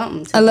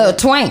something. A little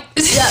twang.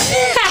 Yeah.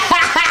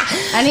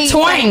 I need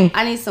twang.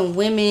 I need some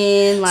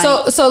women.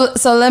 Like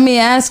so let me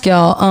ask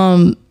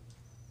y'all.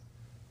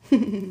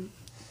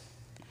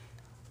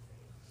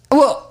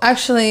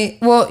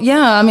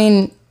 Yeah. I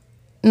mean,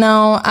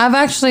 no.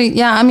 I've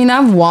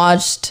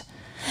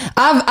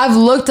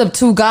looked up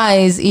two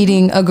guys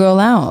eating a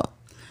girl out.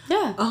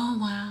 Yeah. Oh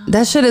wow.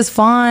 That shit is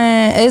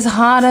fine. It's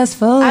hot as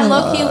fuck. I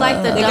low key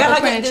like the double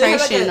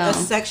penetration though. A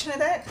section of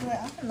that.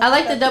 I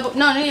like the double.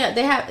 No, yeah,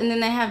 they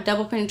have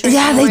double penetration.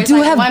 Yeah, they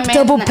do have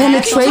double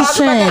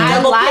penetration.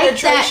 I like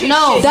that.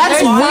 No,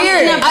 that's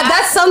weird.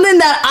 That's something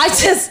that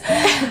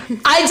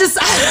I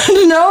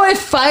don't know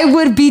if I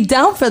would be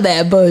down for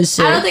that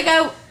bullshit. I don't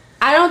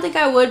think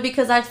I would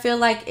because I feel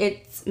like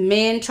it's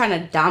men trying to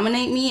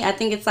dominate me. I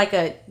think it's like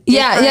a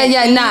yeah. I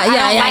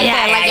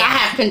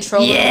have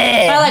control.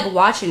 Yeah. But I like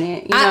watching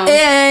it. You know?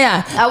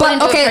 Yeah.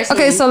 But okay.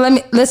 So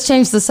let's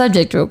change the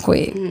subject real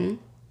quick. Mm-hmm.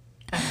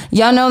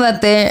 Y'all know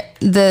that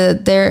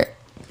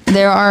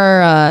there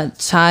are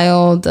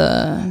child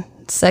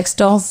sex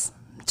dolls,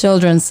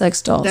 children's sex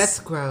dolls. That's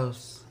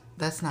gross.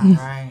 That's not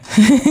right.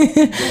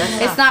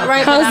 It's not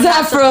right. How's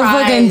that for a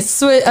fucking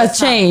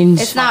change?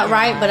 It's not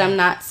right, but I'm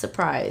not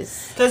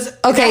surprised. Because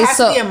there has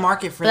to be a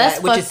market for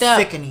that, which is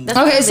sickening.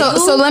 Okay,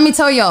 so let me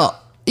tell y'all.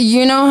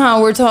 You know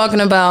how we're talking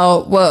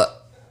about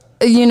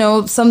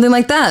something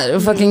like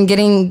that, fucking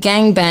getting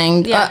gang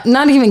banged. Yeah.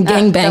 Not even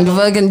gang banged,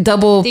 fucking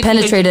double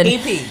penetrated.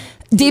 DP.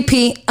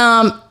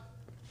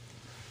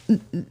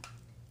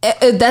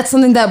 That's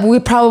something that we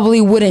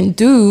probably wouldn't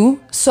do.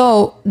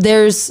 So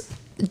there's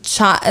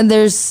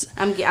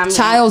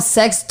child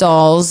sex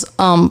dolls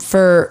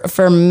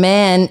for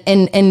men,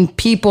 and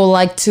people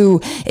like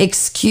to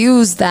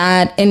excuse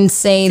that and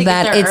say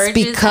that it's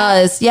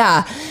because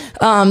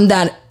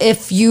that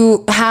if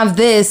you have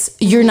this,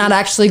 you're not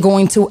actually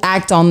going to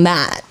act on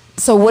that.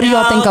 So what do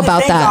y'all think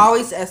about that? They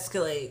always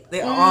escalate.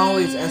 They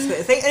always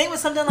escalate. It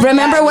was something like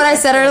Remember what I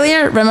said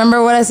earlier?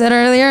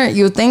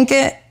 You think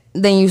it,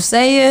 then you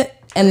say it,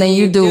 and then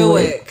you do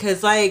it.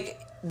 Because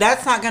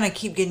that's not gonna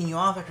keep getting you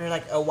off after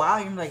like a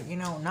while. You're like,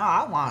 no,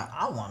 I want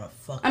to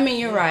fuck. I mean,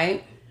 you're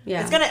right.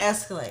 Yeah, it's gonna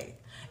escalate.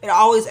 It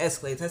always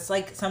escalates. That's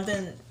like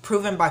something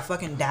proven by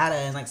fucking data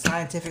and like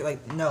scientific.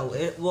 Like, no,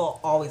 it will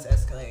always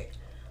escalate.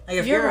 Like,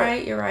 if you're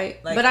right.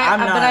 Like, but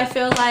I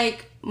feel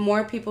like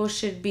more people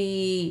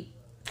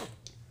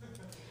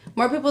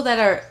that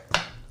are,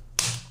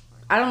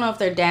 I don't know if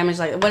they're damaged,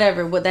 like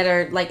whatever, but that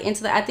are like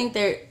into that. I think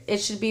it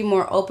should be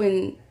more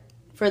open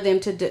for them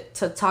to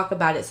talk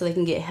about it so they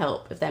can get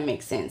help, if that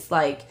makes sense.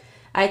 Like,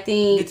 I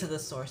think get to the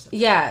source of it.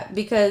 Yeah,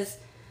 because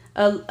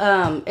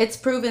it's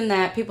proven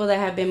that people that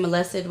have been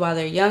molested while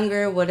they're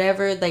younger,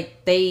 whatever,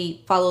 like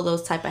they follow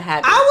those type of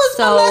habits. I was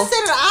molested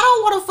and I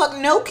don't want to fuck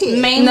no kid.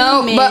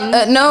 Mainly men.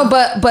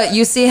 But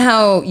you see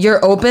how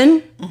you're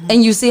open,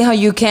 and you see how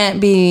you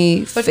can't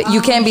be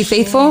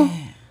faithful.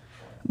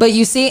 But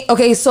you see,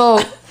 okay,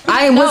 so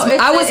I was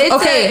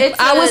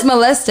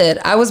molested.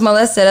 I was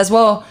molested as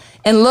well.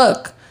 And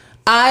look,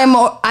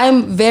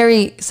 I'm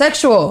very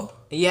sexual.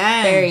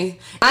 Yeah. Very.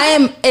 I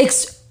am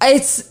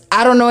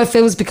I don't know if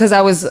it was because I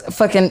was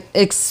fucking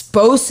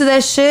exposed to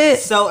that shit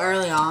so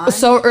early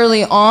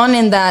on,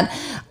 in that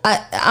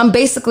I'm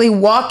basically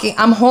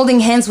I'm holding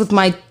hands with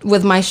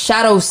my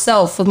shadow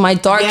self, with my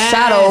dark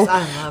shadow,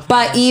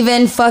 by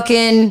even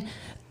fucking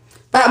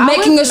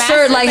making a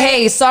shirt like,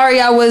 hey,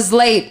 sorry I was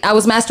late. I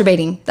was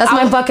masturbating. That's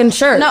my fucking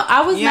shirt. No,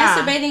 I was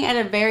masturbating at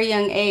a very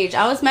young age.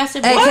 I was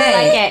masturbating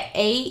like at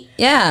 8.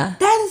 Yeah.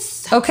 That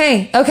is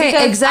okay,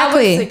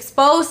 exactly. I was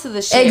exposed to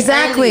the shit.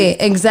 Exactly.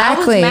 I was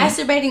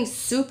masturbating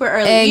super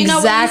early. You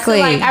know,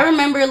 I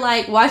remember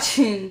like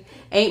watching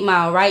 8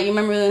 Mile, right? You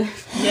remember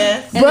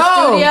Yes. In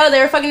the studio,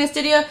 they were fucking in the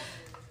studio.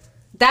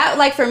 That,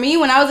 like, for me,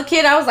 when I was a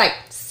kid, I was like,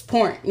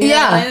 porn. You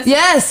know?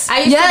 Yes.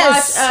 I used to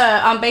watch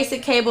on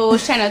basic cable. It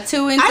was channel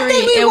 2 and 3. I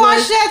think we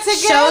watched that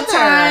together.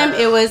 Showtime.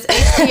 It was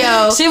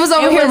HBO. She was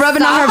over here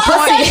rubbing on her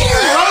pussy.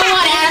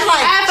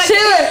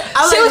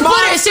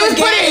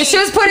 She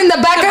was putting the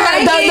back of her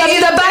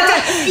the back of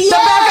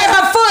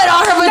her foot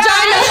on her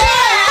vagina.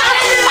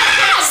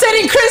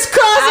 Sitting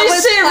crisscross and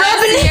shit,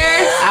 rubbing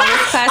it. I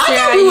was classier. I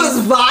thought we was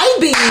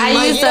vibing.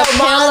 I used a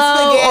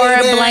pillow or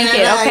a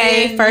blanket.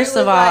 Okay, first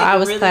of all, I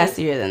was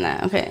classier than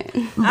that. Okay,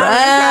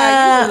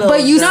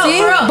 but you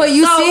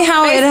see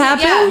how it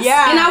happened.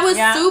 Yeah, and I was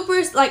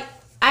super like.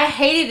 I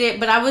hated it,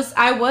 but I was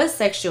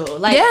sexual.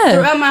 Like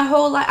throughout my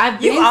whole life, I've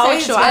been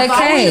sexual. I've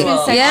always been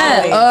sexual.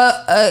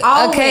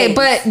 Yeah. Okay,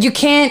 but you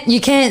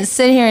can't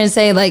sit here and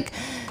say like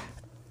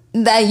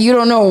that you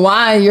don't know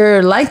why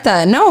you're like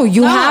that. No,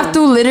 you have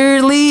to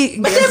literally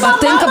think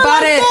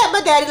about it.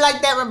 But daddy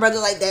like that, my brother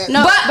like that.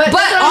 No, but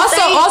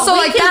also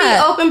like that. We can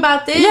be open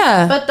about this.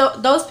 Yeah. But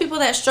those people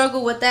that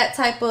struggle with that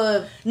type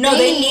of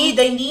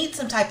they need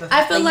some type of.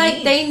 I feel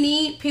like they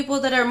need people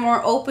that are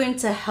more open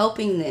to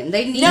helping them.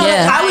 They need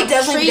I would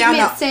definitely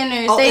treatment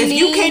centers. If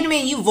you came to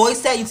me and you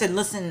voiced that, you said,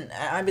 "Listen,"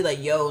 I'd be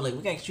like, "Yo, like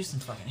we gotta get you some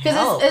fucking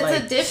help." Because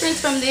it's a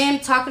difference from them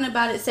talking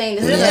about it, saying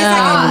this.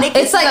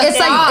 It's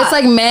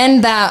like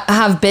men that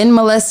have been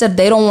molested,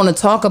 they don't want to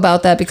talk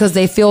about that because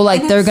they feel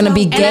like they're gonna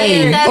be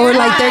gay or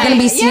like they're gonna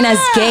be seen as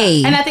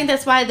gay. And I think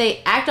that's why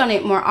they act on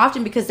it more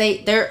often, because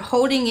they're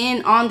holding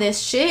in on this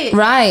shit.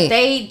 Right.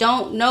 They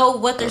don't know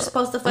what they're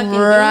supposed to fucking do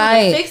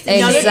to fix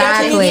it.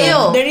 Exactly.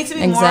 There needs to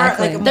be more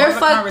like they're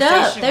fucked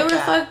up. They were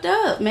fucked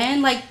up,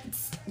 man. Like,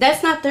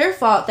 that's not their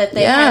fault that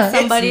they had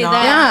somebody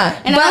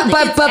that.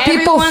 Yeah, but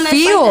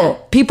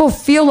people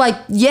feel like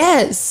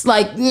yes,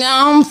 like no,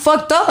 I'm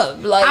fucked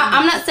up. Like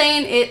I'm not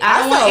saying it.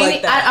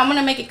 I'm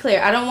gonna make it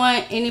clear. I don't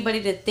want anybody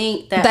to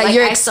think that like,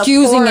 you're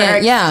excusing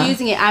it. Yeah,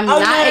 excusing it. I'm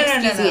not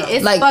excusing it.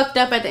 It's like, fucked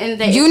up at the end of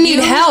the day. You need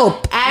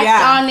help.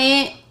 Act on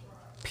it.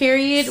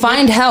 Period.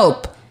 Find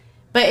help.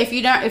 But if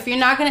you're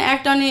not gonna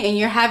act on it and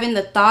you're having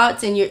the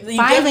thoughts and you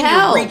find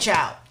help, reach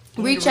out.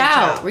 Reach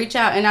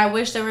out, and I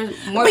wish there was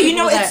more. But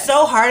it's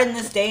so hard in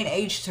this day and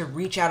age to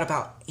reach out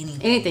about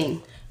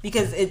anything.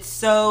 Because it's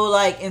so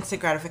like instant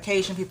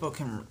gratification. People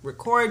can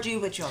record you,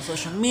 put you on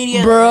social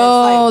media.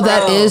 Bro,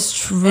 that is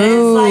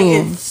true.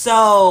 It's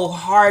so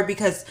hard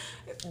because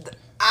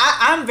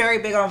I'm very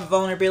big on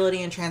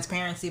vulnerability and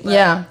transparency, but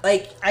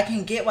like I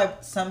can get why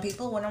some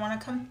people wouldn't want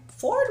to come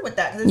forward with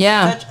that because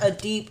it's such a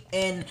deep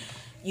and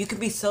you could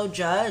be so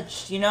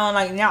judged, you know. And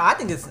like now, I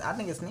think it's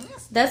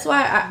nasty. That's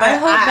why I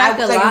hold back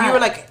a lot. If you were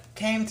like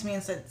came to me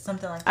and said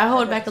something like that, I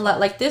hold back a lot.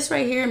 Like this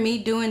right here, me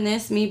doing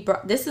this,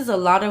 this is a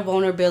lot of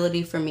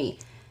vulnerability for me.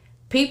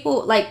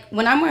 People like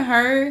when I'm with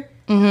her,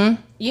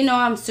 you know,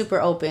 I'm super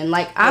open.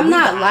 Like I'm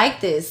not like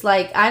this.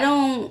 Like I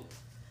don't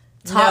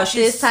talk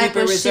this type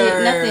of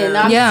shit. Nothing.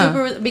 I'm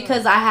super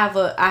because I have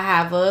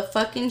a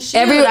fucking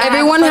shit.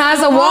 Everyone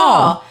has a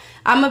wall.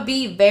 I'm gonna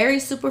be very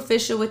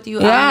superficial with you.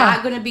 I'm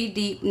not gonna be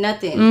deep.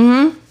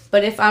 Nothing.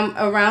 But if I'm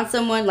around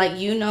someone like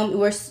we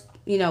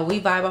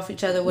vibe off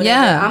each other.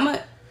 Whatever. I'm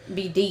gonna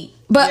be deep.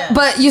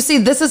 But you see,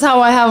 this is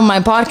how I have my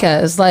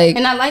podcast. Like,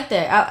 and I like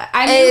that.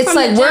 It's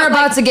like we're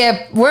about to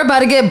get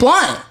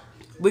blunt.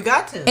 We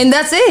got to, and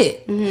that's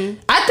it.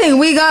 I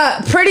think we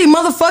got pretty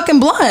motherfucking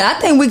blunt. I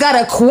think we got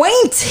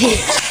acquainted.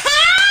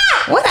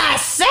 What I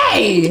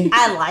say?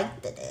 I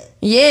liked it.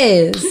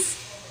 Yes.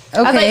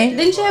 Okay.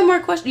 Didn't you have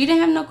more questions? You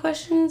didn't have no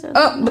questions?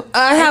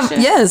 I have,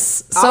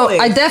 yes. So always.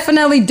 I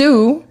definitely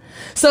do.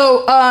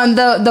 So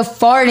the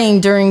farting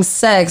during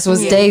sex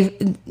was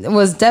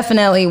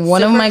definitely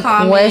one of my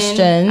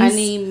questions. I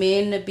need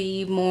men to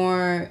be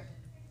more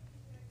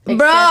accepting.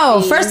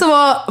 Bro, first of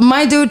all,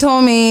 my dude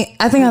told me,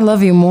 I think I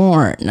love you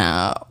more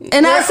now.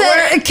 And I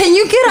said, can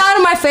you get out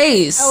of my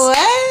face?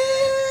 What?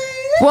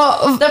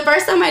 Well, the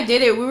first time I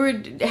did it, we were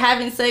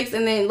having sex,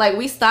 and then like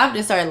we stopped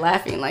and started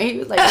laughing. Like he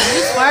was like, "Did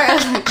you fart?"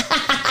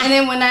 And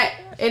then when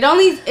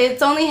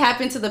it's only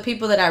happened to the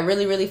people that I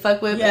really really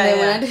fuck with. And then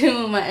when I did it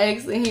with my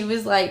ex, and he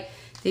was like,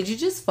 "Did you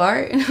just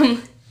fart?" And I'm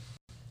like,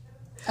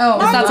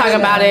 let's not talk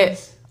about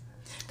it.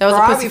 That was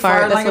a pussy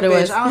fart. That's what it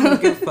was. I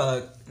don't give a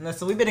fuck.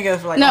 Listen, we've been together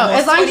for like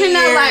as long as you're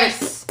not like.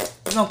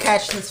 You don't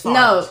catch this fart.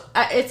 No,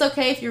 it's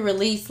okay if you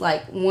release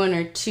like one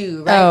or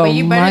two, right? But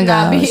you better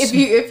not be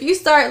if you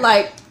start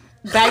like.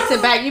 Back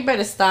to back, you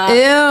better stop.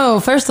 Ew,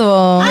 first of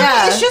all.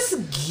 It's just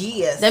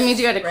geese. That means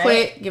you gotta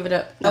quit. Give it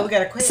up. No, we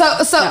gotta quit.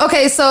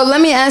 Okay, so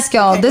let me ask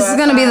y'all. This is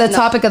gonna be the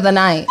topic of the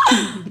night.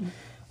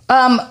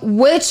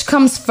 Which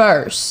comes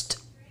first?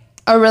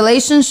 A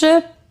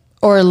relationship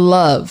or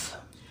love?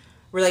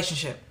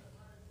 Relationship.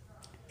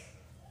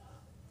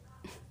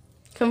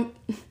 Come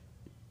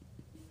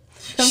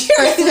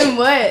first in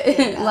what?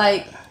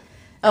 Like,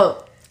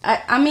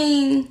 I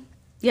mean,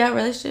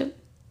 relationship.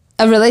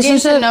 A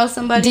relationship? Get to know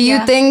somebody. Do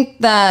you think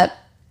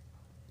that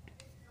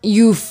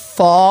you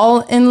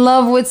fall in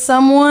love with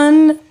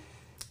someone?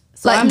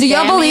 So like, do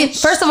y'all believe?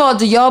 First of all,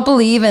 do y'all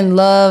believe in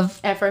love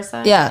at first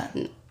sight? Yeah.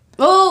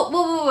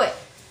 Oh, wait.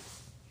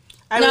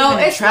 No,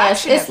 it's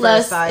lust. It's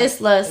lust.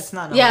 It's lust. It's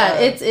not.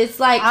 It's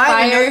like fire.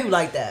 I know you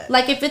like that.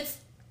 Like if it's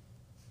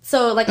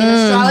so like in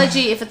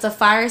astrology, if it's a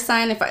fire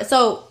sign,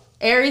 so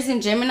Aries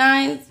and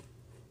Geminis.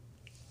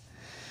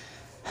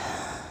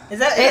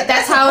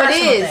 That's how it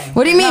is. Thing.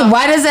 What do you mean?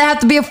 Why does it have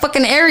to be a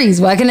fucking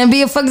Aries? Why can't it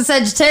be a fucking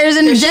Sagittarius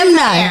and a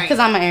Gemini? Because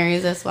I'm an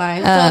Aries, that's why.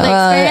 So the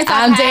experience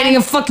I'm dating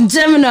a fucking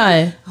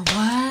Gemini.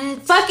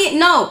 What? Fuck it,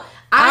 no.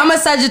 I'm a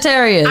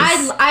Sagittarius.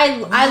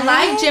 I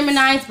like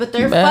Geminis, but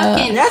they're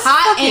fucking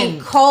hot and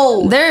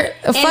cold. They're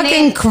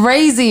fucking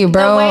crazy,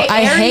 bro.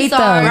 I hate them.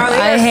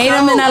 I hate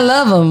them and I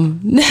love them.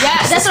 Yeah,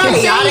 that's what I'm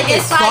saying.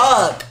 It's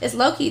like it's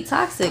low key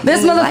toxic.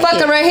 This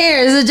motherfucker right here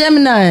is a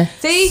Gemini.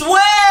 See, swear.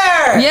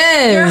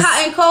 Yes, you're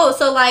hot and cold.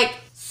 So like,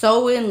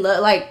 so in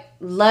like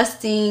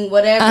lusting,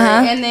 whatever,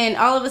 and then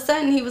all of a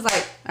sudden he was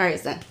like, "All right,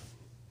 son."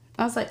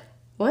 I was like,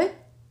 "What?"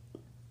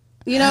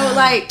 You know,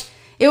 like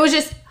it was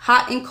just.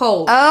 Hot and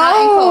cold. Hot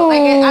and cold. Like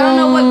I don't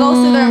know what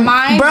goes through their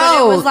mind, but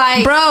it was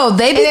like,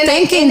 they be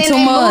thinking too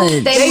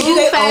much. They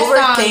move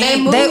fast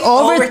on. They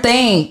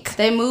overthink.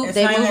 They move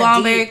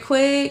on very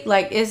quick.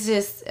 Like it's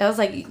just. I was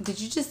like, did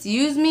you just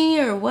use me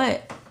or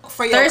what?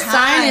 Their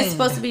sign is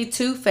supposed to be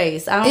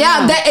two-faced. I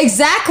don't know.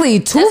 Exactly.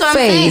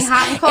 Two-faced.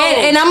 Hot and cold.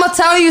 And I'm gonna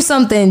tell you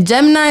something.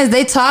 Geminis,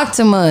 they talk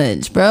too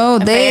much, bro.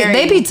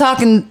 They be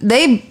talking.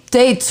 They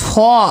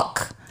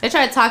talk. They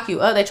try to talk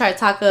you up. They try to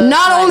talk up.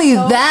 Not only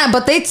that,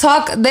 but they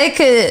talk. They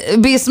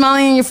could be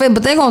smiling in your face,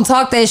 but they gonna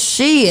talk that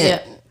shit.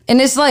 Yeah.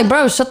 And it's like,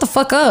 bro, shut the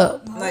fuck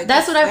up. Like,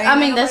 that's what I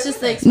mean. That's just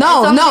the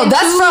experience. No,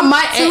 that's from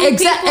my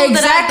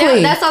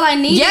exactly. That's all I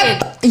needed.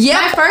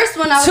 Yep. My first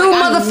one, I was two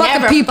like,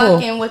 motherfucking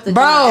people, with the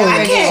bro.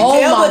 I can't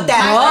deal with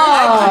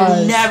that. I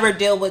could never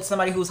deal with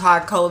somebody who's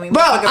hard cold me,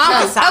 bro.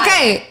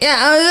 Okay,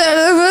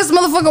 this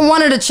motherfucker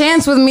wanted a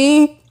chance with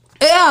me.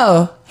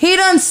 Ew, he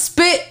done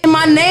spit in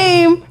my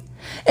name.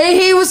 And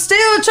he was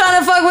still trying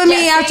to fuck with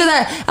me after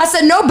that. I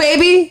said, no,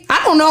 baby.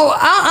 I don't know.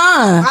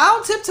 I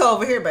don't tiptoe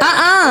over here, baby.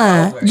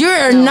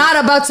 You're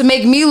not about to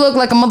make me look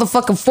like a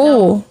motherfucking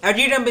fool. No. Or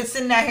you done been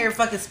sitting out here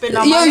fucking spitting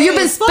on my head. You've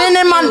been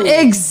spinning my...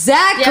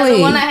 Exactly. Yeah,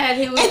 the one I had,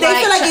 he was and they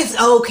feel like it's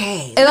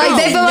okay. They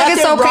feel like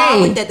it's okay.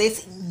 Wrong with that. They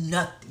say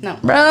nothing. No.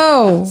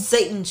 Bro.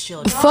 Satan's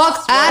children.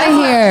 Fuck out of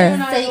here.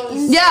 Go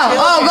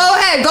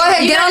ahead.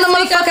 Get on the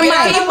motherfucking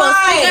mic.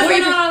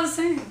 We're not all the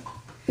same.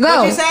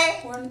 Go. What'd you say?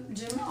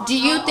 Do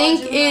you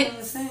think it...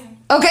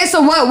 Okay,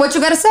 so what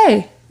you gotta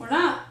say? We're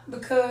not,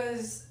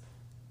 because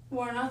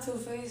we're not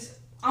two-faced.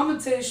 I'm gonna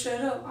tell you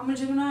straight up. I'm a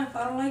Gemini. If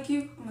I don't like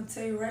you, I'm gonna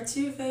tell you right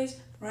to your face,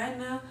 right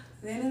now,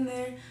 then and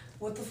there,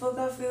 what the fuck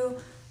I feel,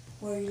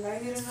 whether you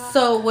like it or not.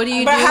 So what do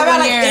you do how about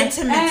when like you're...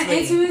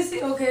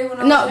 Intimacy? Okay, when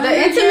the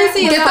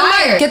intimacy is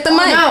fire. Get the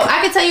mic. No, I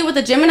can tell you with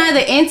the Gemini,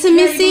 the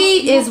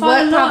intimacy is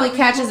what probably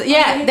catches...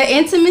 Yeah, the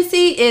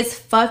intimacy is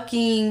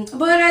fucking...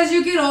 But as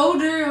you get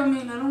older, I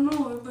mean, I don't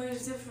know,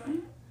 everybody's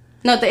different.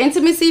 No, the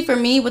intimacy for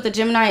me with the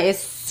Gemini is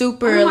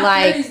super I'm in my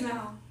like... 30s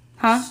now.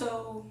 Huh?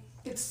 So,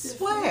 it's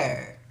different.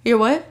 Swear. You're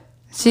what?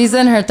 She's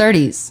in her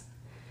 30s.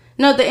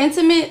 No, the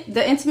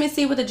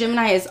intimacy with the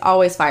Gemini is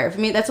always fire. For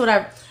me, that's what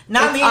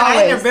Not me.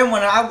 I ain't never been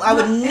one. I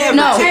would never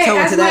tiptoe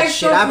into that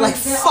shit. I'd be like,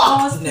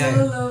 fuck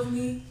no. Love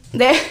me.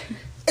 They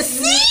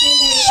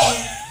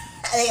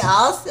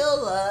all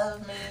still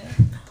love me.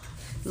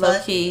 Low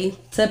key.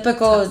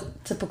 Typical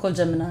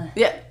Gemini.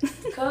 Yeah.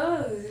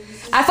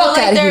 I feel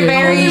like they're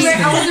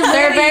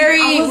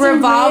very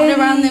revolved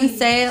around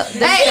themselves.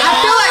 Hey,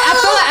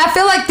 I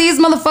feel like these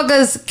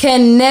motherfuckers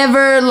can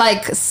never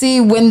like see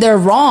when they're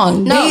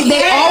wrong. No,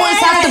 they always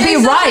have to be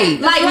right.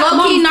 Like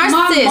low key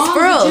narcissists,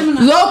 bro.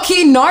 Low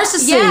key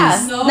narcissists.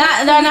 Yeah.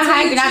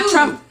 Not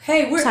Trump.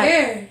 Hey, we're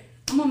air.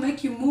 I'm gonna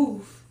make you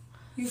move.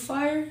 You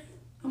fire,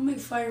 I'm gonna make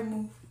fire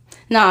move.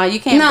 No, you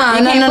can't. No.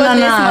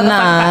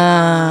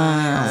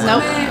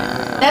 Nope.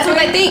 That's what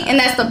I think, and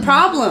that's the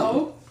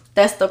problem.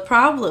 That's the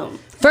problem.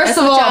 First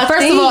of all,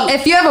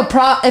 if you have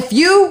if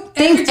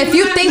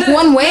you think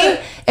one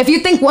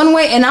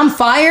way, and I'm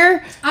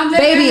fire,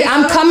 baby,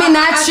 I'm coming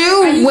at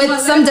you with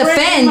some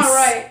defense.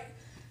 Right.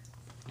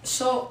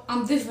 So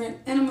I'm different,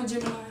 and I'm a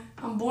Gemini.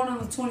 I'm born on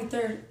the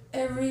 23rd.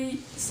 Every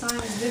sign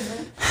is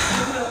different.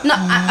 No,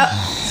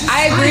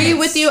 I agree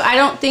with you. I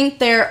don't think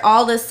they're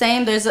all the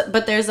same. There's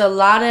a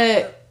lot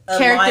of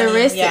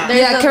characteristics. Yeah.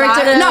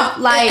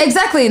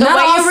 Exactly. Not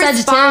all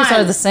Sagittarius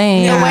are the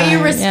same. The way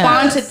you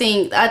respond to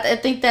things, I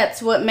think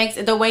that's what makes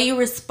it. The way you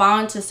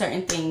respond to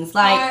certain things,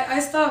 like I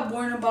stopped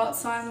worrying about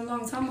signs a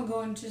long time ago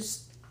and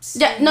just.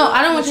 Yeah, no,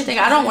 I don't want you to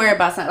think. I don't worry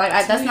about something.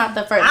 Like that's not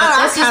the first.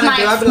 That's just my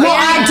experience.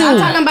 I do. I'm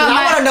talking about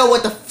I want to know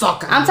what the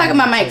fuck. I'm talking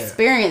about my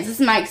experience. This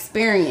is my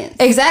experience.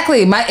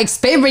 Exactly, my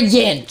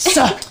experience.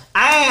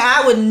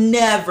 I would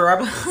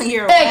never.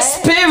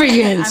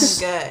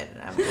 Experience.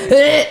 I'm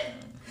good.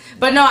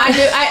 But no,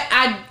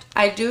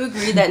 I do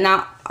agree that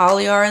not all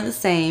y'all are the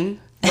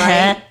same,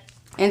 right?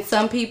 And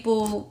some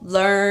people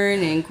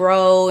learn and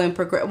grow and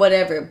progress,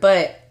 whatever.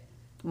 But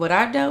what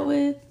I dealt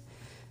with,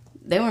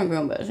 they weren't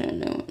growing about shit.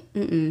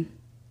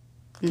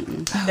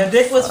 The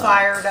dick was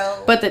fire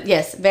though. But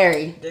yes,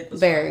 very,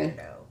 very. Fire,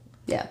 though.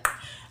 Yeah.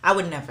 I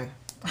would never.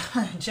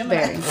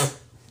 Gemini.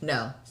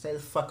 No, stay the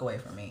fuck away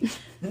from me.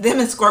 Them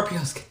and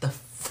Scorpios, get the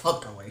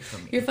fuck away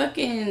from me. Your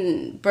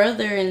fucking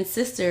brother and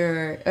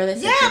sister, or they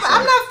yeah, but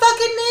I'm not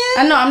fucking them.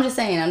 I know. I'm just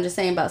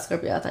saying about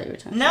Scorpio. I thought you were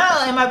talking.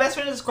 No, and my best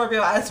friend is a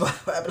Scorpio. That's why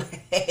I'm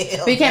like,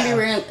 hell. But you can't be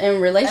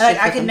in relationship.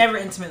 Like, I can never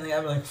intimately.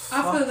 I'm like,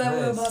 I feel that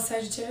way about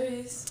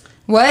Sagittarius.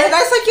 What? And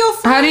that's like your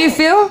friend. How do you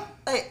feel?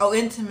 Like,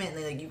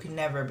 intimately, like you can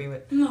never be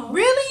with. No,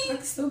 really? I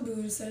can still be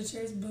with a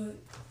Sagittarius, but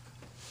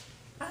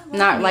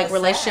not like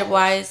relationship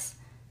wise.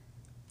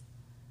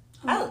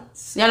 Y'all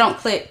don't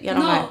click. Y'all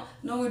don't like.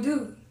 No, we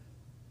do.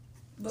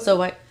 But so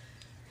what?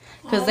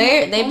 Because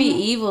they be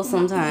evil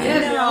sometimes. Yeah,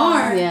 they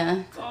are.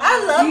 Yeah.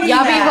 I love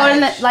y'all be holding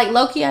that like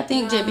Loki. I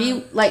think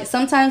JB like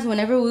sometimes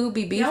whenever we would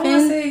be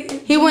beefing,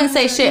 he wouldn't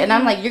say shit, and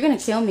I'm like, "You're gonna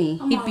kill me."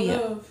 He'd be.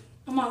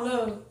 I'm on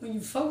love. When you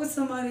fuck with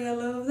somebody I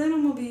love, then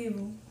I'm gonna be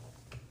evil.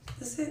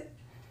 That's it.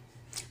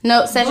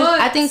 No,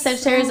 I think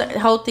Sagittarius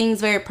hold things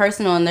very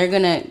personal, and they're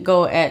gonna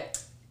go at.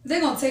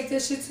 They're gonna take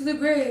that shit to the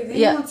grave.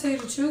 They ain't gonna tell you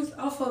the truth.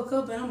 I'll fuck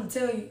up, and I'm gonna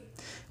tell you.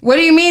 What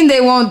do you mean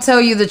they won't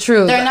tell you the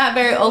truth? They're not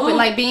very open,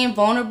 like being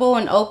vulnerable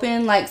and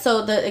open. Like,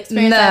 so the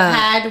experience I've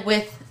had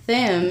with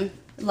them,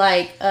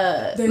 like,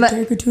 they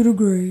take it to the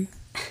grave.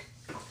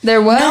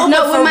 They're what?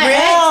 No, with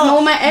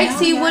my ex,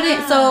 he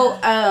wouldn't. So,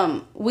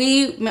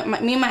 me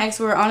and my ex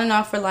were on and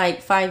off for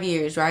like 5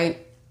 years, right?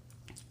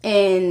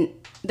 And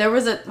there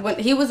was when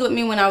he was with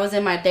me when I was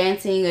in my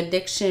dancing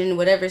addiction,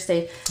 whatever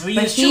stage. Were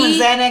you chewing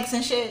Xanax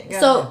and shit?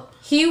 So.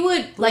 He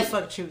would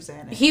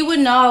he would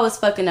know I was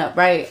fucking up,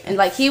 right? And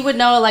like he would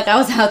know like I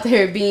was out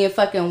there being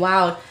fucking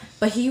wild,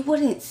 but he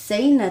wouldn't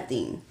say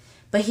nothing.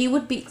 But he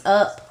would be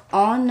up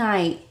all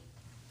night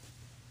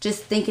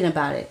just thinking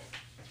about it.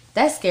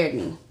 That scared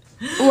me.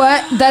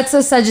 What? That's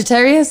a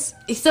Sagittarius?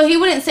 So he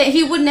wouldn't say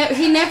he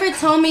never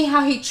told me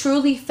how he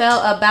truly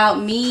felt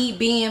about me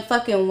being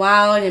fucking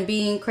wild and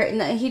being crazy.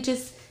 He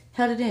just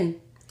held it in.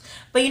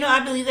 But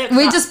I believe that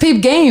we just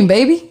peep game,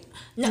 baby.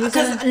 No,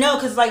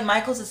 because like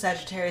Michael's a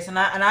Sagittarius, and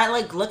I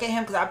like look at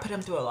him because I put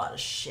him through a lot of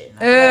shit.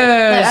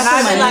 And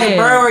I'm like,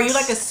 bro, are you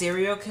like a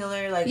serial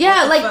killer? Like,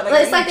 yeah, like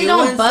it's like they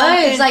don't budge.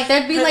 Something? Like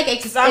there'd be like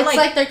it's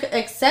like they're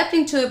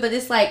accepting to it, but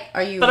it's like,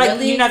 are you? But really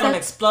like, you're not gonna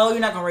explode. You're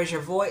not gonna raise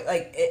your voice.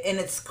 Like, and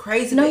it's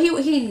crazy. No,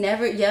 he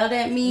never yelled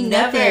at me.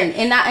 Never. Nothing.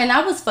 And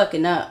I was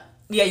fucking up.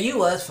 Yeah, you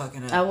was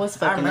fucking up. I was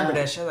fucking up. I remember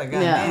that shit. Like,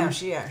 goddamn,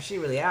 she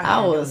really out here.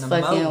 I was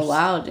fucking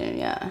wilding,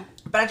 yeah.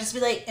 But I just be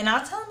like, and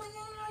I'll tell him, like,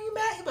 are you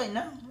mad? He'd be like,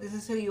 no, this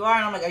is who you are.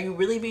 And I'm like, are you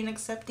really being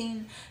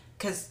accepting?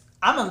 Because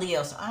I'm a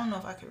Leo, so I don't know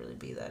if I could really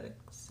be that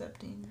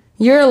accepting.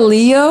 You're a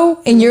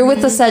Leo and you're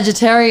with the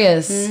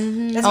Sagittarius.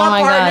 That's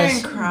my partner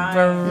in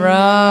crime.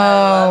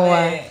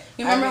 Bro.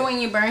 You remember when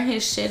you burned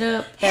his shit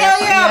up?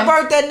 Hell yeah, I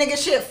burnt that nigga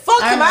shit.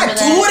 Fuck him. I do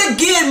it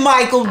again,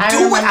 Michael.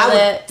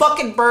 I would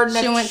fucking burn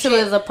that shit. She went to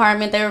his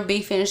apartment. They were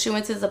beefing. She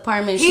went to his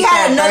apartment. He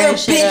had another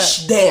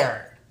bitch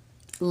there.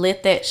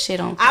 Lit that shit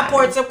on fire. I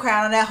poured some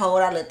Crown on that hole.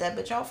 I lit that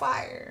bitch on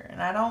fire.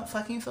 And I don't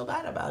fucking feel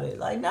bad about it.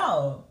 Like,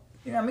 no.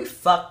 You got me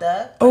fucked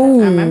up.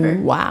 Oh, I remember.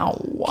 Wow.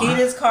 Keyed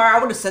his car. I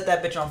would have set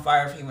that bitch on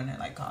fire if he went and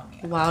like called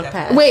me. Wild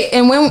pass. Wait,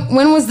 and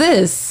when was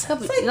this?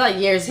 Like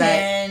years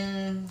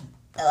 10, back.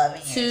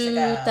 11 years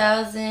ago.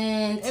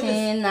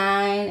 2010,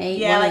 9, 8.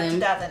 Yeah, like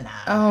 2009.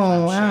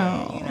 Oh,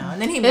 wow. Shit, you know,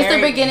 and then he married. It's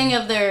the beginning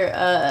of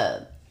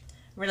their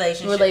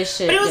relationship.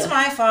 But it was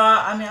my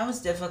fault. I mean, I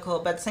was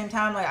difficult, but at the same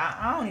time, like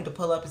I don't need to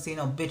pull up and see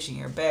no bitch in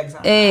your bags.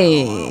 I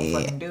don't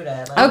fucking do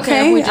that. Like,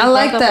 okay, I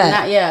like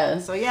that. Yeah.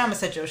 So yeah, I'm gonna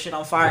set your shit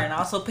on fire and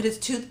also put his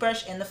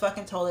toothbrush in the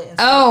fucking toilet. And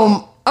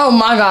oh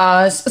my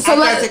gosh! So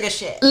let's take a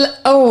shit.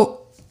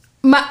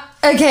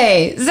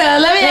 Okay, so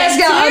let me ask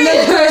y'all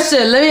another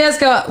question. Let me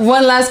ask y'all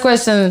one last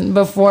question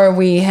before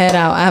we head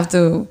out. I have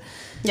to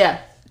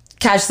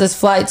catch this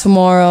flight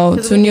tomorrow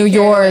to New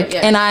York,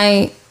 and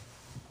I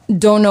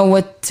don't know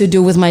what to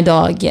do with my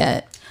dog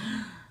yet.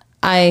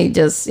 That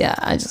just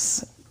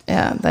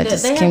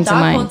came to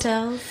mind.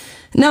 Hotels?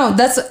 No,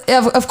 that's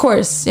of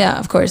course. Yeah,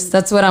 of course.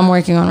 That's what I'm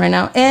working on right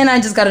now. And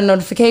I just got a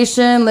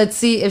notification. Let's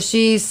see if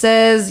she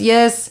says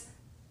yes.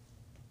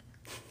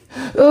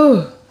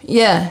 Oh,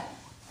 yeah.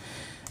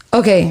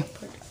 Okay.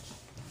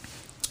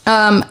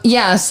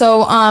 So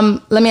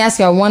let me ask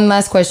y'all one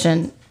last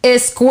question.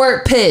 Is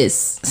squirt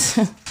piss?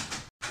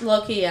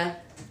 Low key, yeah.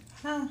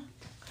 Huh.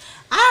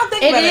 I don't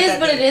think it is,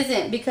 but it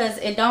isn't, because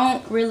it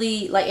don't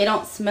really, like, it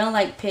don't smell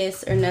like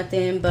piss or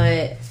nothing,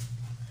 but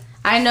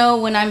I know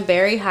when I'm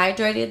very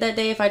hydrated that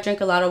day, if I drink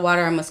a lot of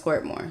water, I'm gonna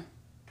squirt more.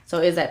 So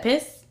is that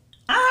piss?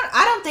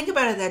 I don't think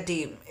about it that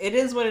deep. It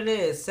is what it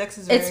is. Sex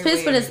is very It's piss,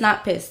 weird. But it's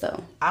not piss,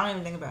 though. I don't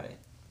even think about it.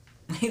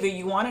 Either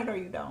you want it or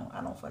you don't.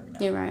 I don't fucking know.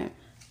 You're right.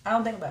 I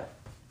don't think about it.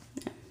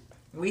 Yeah.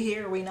 We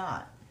here or we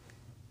not.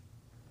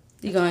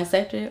 You gonna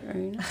accept it or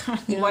you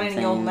not? You want it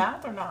in your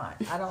mouth or not?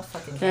 I don't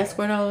fucking care. Can I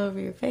squirt all over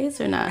your face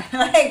or not?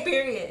 Like,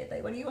 period.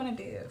 Like, what do you want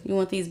to do? You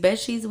want these bed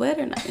sheets wet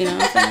or not? You know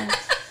what I'm saying?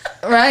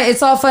 Right?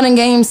 It's all fun and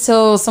games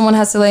till someone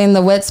has to lay in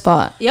the wet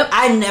spot. Yep.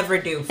 I never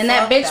do. And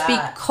that bitch be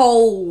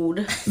cold.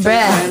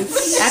 Bad.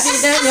 After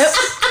you're done,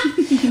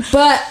 yep.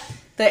 But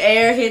the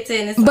air hits it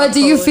and it's But do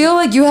you feel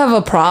like you have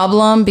a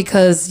problem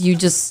because you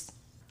just...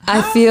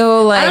 I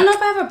feel like... I don't know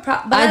if I have a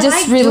problem, but I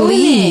just like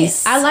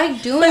release. I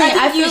like doing it.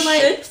 I feel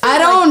like... I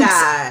don't...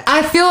 Like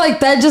I feel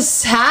like that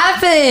just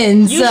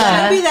happens. You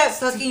should be that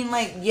fucking,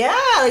 like, yeah,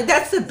 like,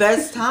 that's the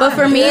best time. But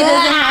for me, it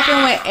doesn't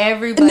happen with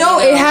everybody. No,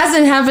 it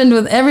hasn't happened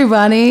with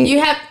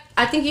everybody.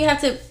 I think you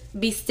have to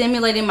be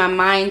stimulating my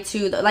mind,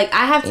 too. Like,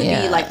 I have to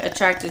be, like,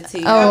 attracted to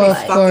you. Oh,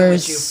 of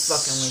course.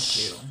 Fucking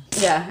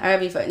with you. Yeah, I gotta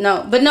be fucking...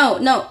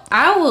 No.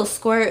 I will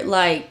squirt,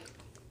 like,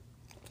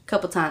 a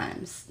couple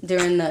times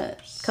during the...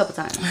 Couple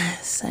times.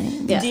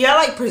 Same. Yeah. Do y'all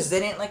like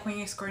present it like when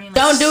you're squirting? Like,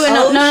 don't do it.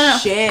 No.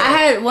 Shit. I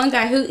had one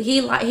guy who he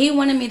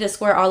wanted me to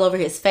squirt all over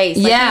his face.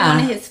 Like, he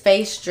wanted his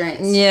face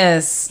drenched.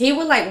 Yes. He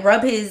would like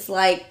rub his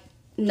like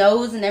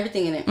nose and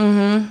everything in it.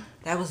 Mm-hmm.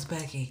 That was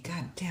Becky.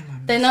 God damn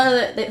it. They know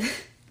that.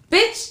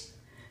 Bitch.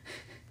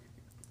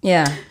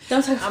 Yeah.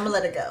 Don't talk. I'm gonna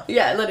let it go.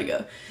 Yeah, let it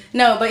go.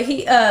 No, but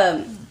he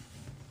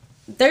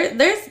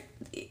there's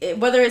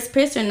whether it's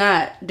piss or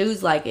not,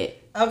 dudes like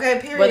it. Okay,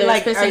 period. Whether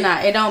it's piss or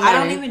not, it don't matter.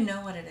 I don't even know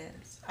what it is.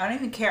 I don't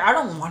even care. I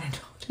don't want to know.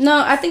 No,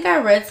 I think I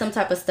read some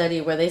type of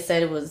study where they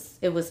said it was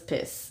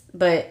piss,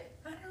 but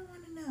I don't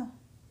want to know.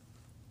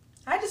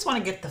 I just want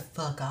to get the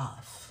fuck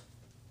off.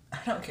 I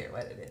don't care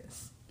what it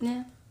is.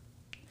 Yeah.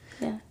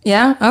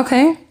 Yeah.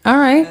 Okay. All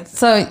right.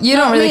 So you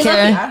don't really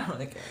care. I don't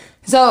really care.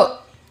 So,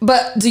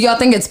 but do y'all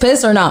think it's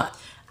piss or not?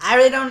 I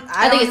really don't.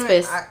 I think it's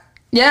piss.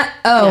 Yeah.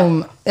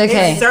 Oh. Yeah.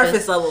 Okay. It's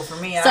surface level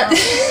for me.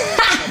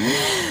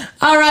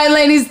 All right,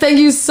 ladies. Thank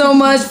you so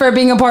much for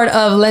being a part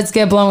of Let's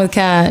Get Blown with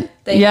Kat.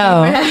 Thank you for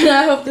having,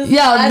 I hope this.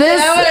 This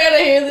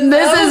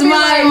is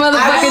my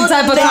motherfucking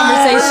type of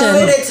conversation.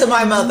 I it to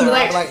my mother.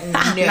 Like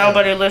no.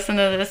 Nobody listen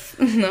to this.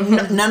 No.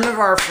 None of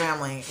our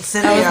family.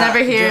 Cynthia, I was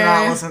never here. Do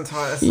not listen to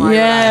us.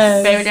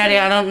 Yes. Baby daddy,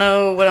 I don't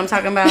know what I'm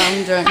talking about.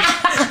 I'm drunk.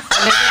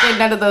 I never did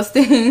none of those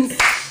things.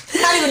 I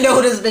don't even know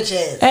who this bitch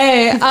is.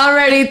 Hey,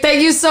 alrighty.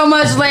 Thank you so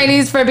much,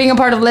 ladies, for being a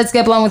part of Let's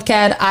Get Blown with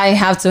Kat. I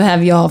have to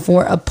have y'all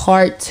for a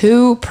part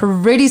 2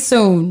 pretty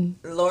soon.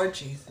 Lord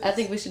Jesus. I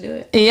think we should do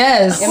it.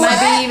 Yes. It might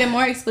be even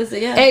more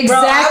explicit, yeah.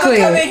 Exactly.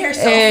 Bro, I would come in here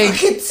so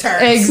fucking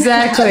turned.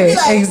 Exactly.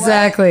 Like,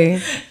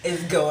 exactly.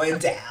 It's going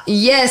down.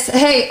 Yes.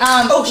 Hey,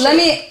 let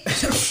me...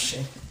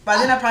 Shit. By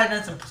then I've probably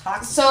done some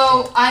toxic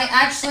So, I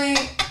actually...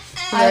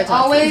 I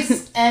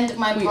always end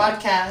my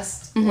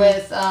podcast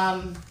with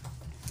a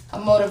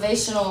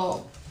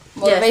motivational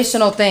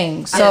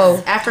thing.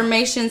 So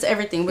affirmations,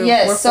 everything.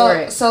 We're for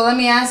it. So let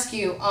me ask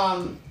you,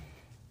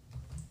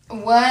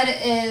 what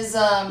is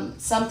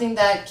something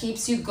that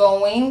keeps you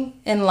going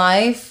in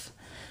life?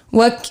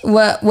 What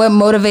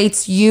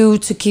motivates you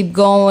to keep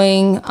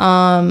going?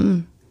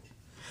 And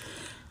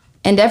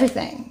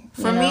everything.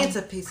 For me, it's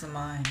a peace of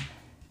mind.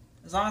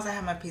 As long as I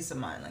have my peace of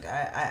mind, like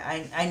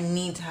I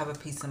need to have a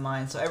peace of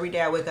mind. So every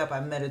day I wake up, I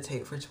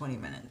meditate for 20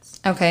 minutes.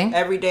 Okay.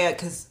 Every day,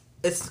 because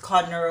it's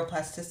called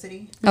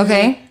neuroplasticity.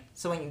 Okay.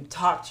 So when you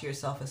talk to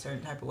yourself a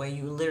certain type of way,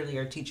 you literally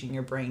are teaching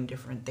your brain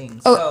different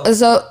things. Oh,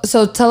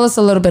 so tell us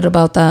a little bit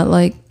about that.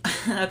 Like,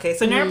 okay,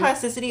 so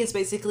neuroplasticity is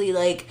basically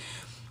like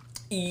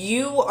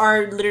you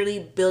are literally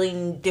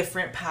building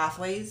different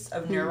pathways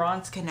of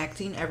neurons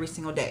connecting every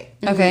single day.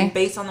 Okay.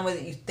 Based on the way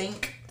that you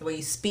think, the way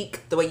you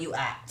speak, the way you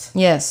act.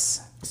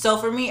 Yes. So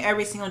for me,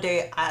 every single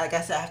day, like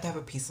I said, I have to have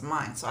a peace of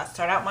mind. So I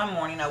start out my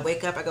morning, I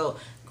wake up, I go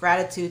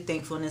gratitude,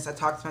 thankfulness. I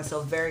talk to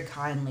myself very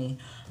kindly.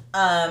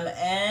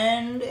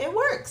 And it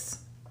works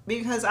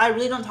because I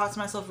really don't talk to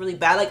myself really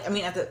bad. Like, I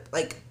mean,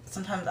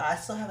 sometimes I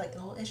still have like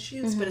little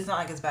issues, but it's not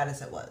like as bad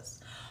as it was.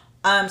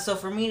 So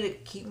for me to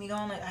keep me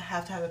going, like I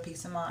have to have a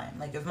peace of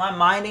mind. Like if my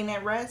mind ain't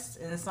at rest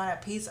and it's not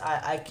at peace,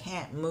 I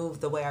can't move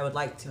the way I would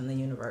like to in the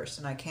universe,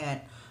 and I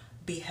can't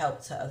be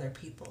help to other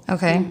people.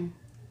 Okay.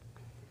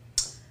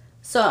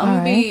 So I'm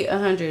gonna be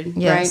 100,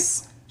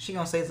 yes. right? She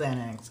gonna say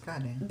Xanax.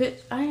 Goddamn. Bitch,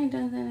 I ain't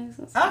done Xanax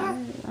since Okay.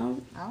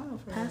 I'm I don't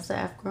know. past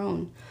that. I've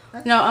grown.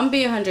 No, I'm gonna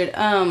be 100.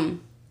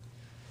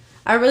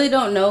 I really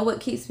don't know what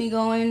keeps me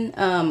going.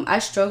 I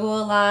struggle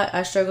a lot.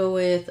 I struggle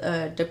with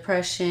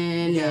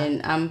depression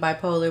and I'm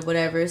bipolar,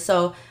 whatever.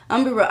 So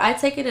I'm be real. I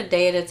take it a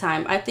day at a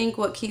time. I think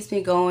what keeps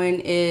me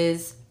going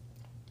is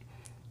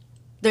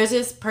there's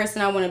this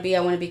person I want to be. I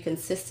want to be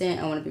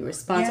consistent. I want to be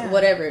responsible,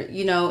 whatever,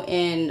 you know.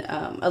 And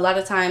a lot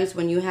of times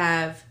when you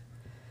have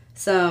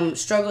some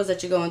struggles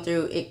that you're going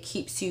through, it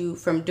keeps you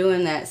from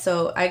doing that.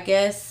 So I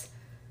guess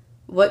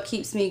what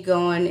keeps me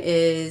going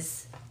is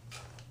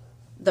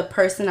the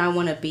person I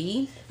want to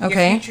be.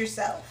 Okay. Your future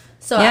self.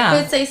 So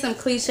I could say some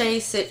cliche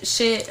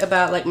shit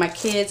about like my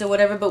kids or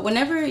whatever, but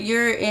whenever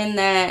you're in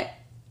that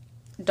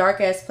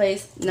dark ass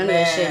place, none of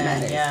that shit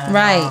matters. Yeah.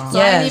 Right. So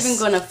I ain't even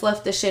gonna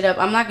fluff the shit up.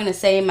 I'm not gonna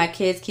say my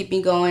kids keep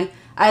me going.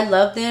 I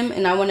love them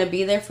and I want to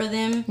be there for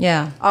them.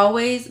 Yeah.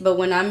 Always, but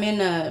when I'm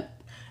in a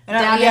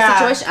down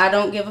situation, I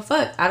don't give a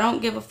fuck. I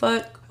don't give a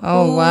fuck.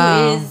 Oh,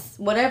 wow. Is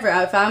whatever.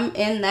 If I'm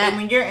in that,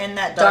 when you're in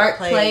that dark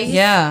place,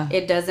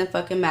 it doesn't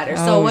fucking matter.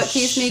 So what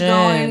keeps me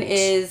going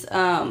is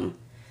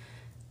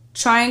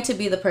trying to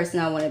be the person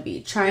I want to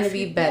be, trying to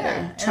be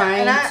better,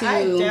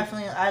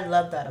 I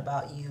love that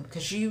about you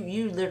because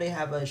you literally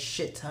have a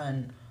shit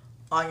ton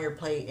on your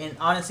plate, and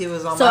honestly, it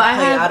was on my plate.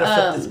 I'd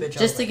have flipped this bitch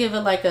just over. to give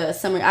it like a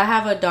summary. I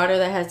have a daughter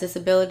that has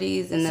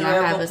disabilities, and then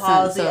cerebral I have a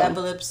palsy, son. So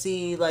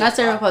epilepsy, like not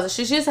cerebral palsy.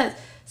 She just has.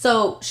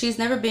 So she's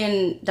never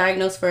been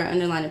diagnosed for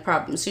underlying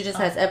problems. She just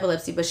has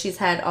epilepsy, but she's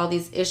had all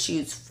these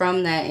issues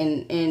from that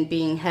and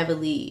being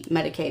heavily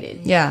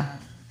medicated. Yeah.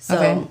 So,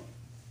 okay.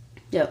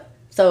 Yep.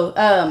 So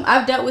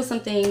I've dealt with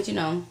some things, you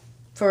know,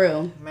 for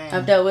real. Man.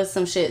 I've dealt with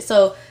some shit.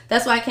 So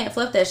that's why I can't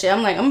fluff that shit.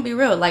 I'm like, I'm gonna be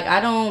real. Like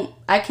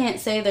I can't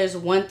say there's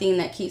one thing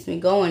that keeps me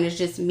going. It's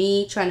just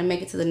me trying to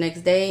make it to the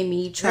next day.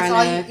 Me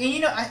trying to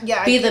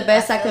be the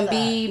best I can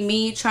be.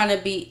 Me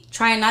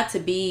trying not to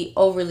be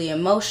overly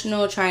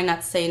emotional. Trying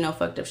not to say no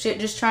fucked up shit.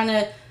 Just trying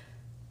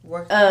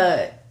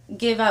to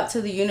give out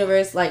to the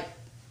universe. Like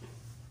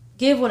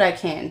give what I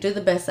can. Do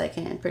the best I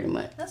can. Pretty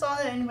much. That's all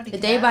that anybody can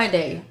day by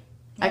day.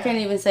 I can't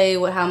even say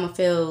how I'm gonna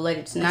feel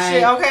later tonight.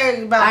 Shit,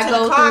 okay, about I 10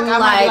 go o'clock, through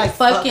like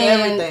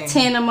fucking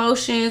 10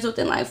 emotions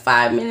within like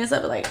 5 minutes.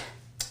 I'll be like,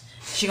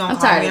 she gonna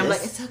call me. I'm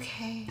like, it's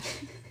okay.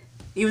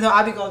 Even though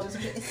I be going through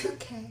some shit, it's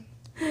okay.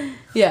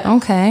 Yeah.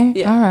 Okay.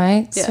 Yeah. All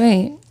right. Yeah.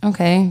 Sweet.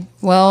 Okay.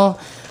 Well,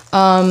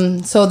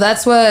 so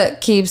that's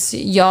what keeps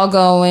y'all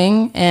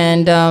going.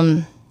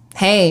 And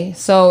hey,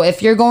 so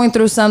if you're going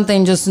through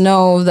something, just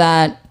know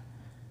that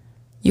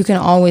you can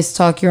always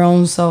talk your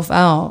own self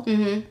out.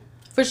 Mm-hmm.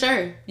 For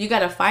sure. You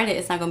gotta fight it.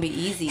 It's not gonna be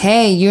easy.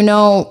 Hey, you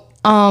know,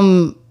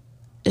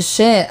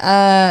 shit.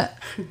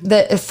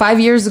 That 5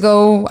 years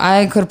ago,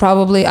 I could have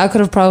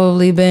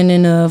probably been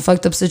in a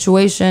fucked up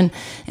situation,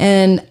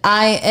 and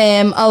I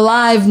am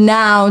alive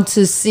now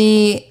to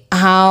see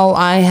how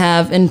I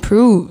have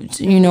improved,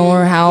 you know,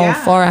 or how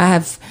far I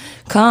have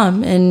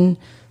come. And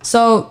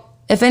so,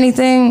 if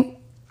anything,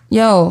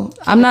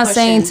 I'm not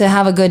saying to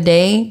have a good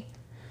day,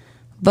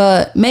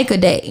 but make a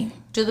day.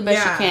 Do the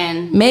best you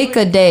can. Make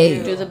a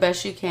day. Do the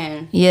best you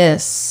can.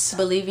 Yes.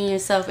 Believe in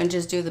yourself and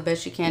just do the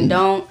best you can.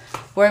 Don't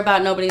worry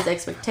about nobody's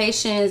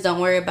expectations. Don't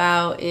worry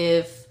about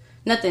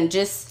nothing.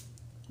 Just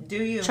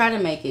do you. Try to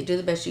make it. Do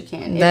the best you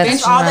can.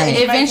 That's right.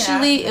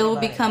 Eventually, it will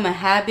become a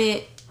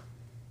habit,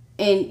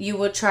 and you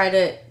will try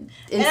to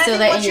instill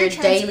that in your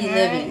daily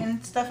living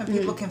and stuff, and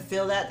people can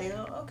feel that. They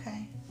go,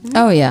 okay.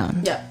 Oh yeah.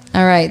 Yeah.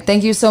 All right.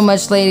 Thank you so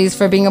much, ladies,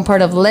 for being a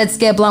part of Let's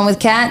Get Blunt with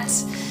Kat.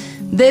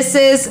 This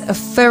is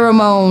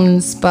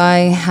Pheromones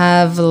by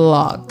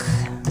Havelock.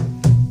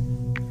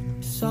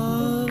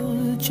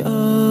 Such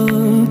a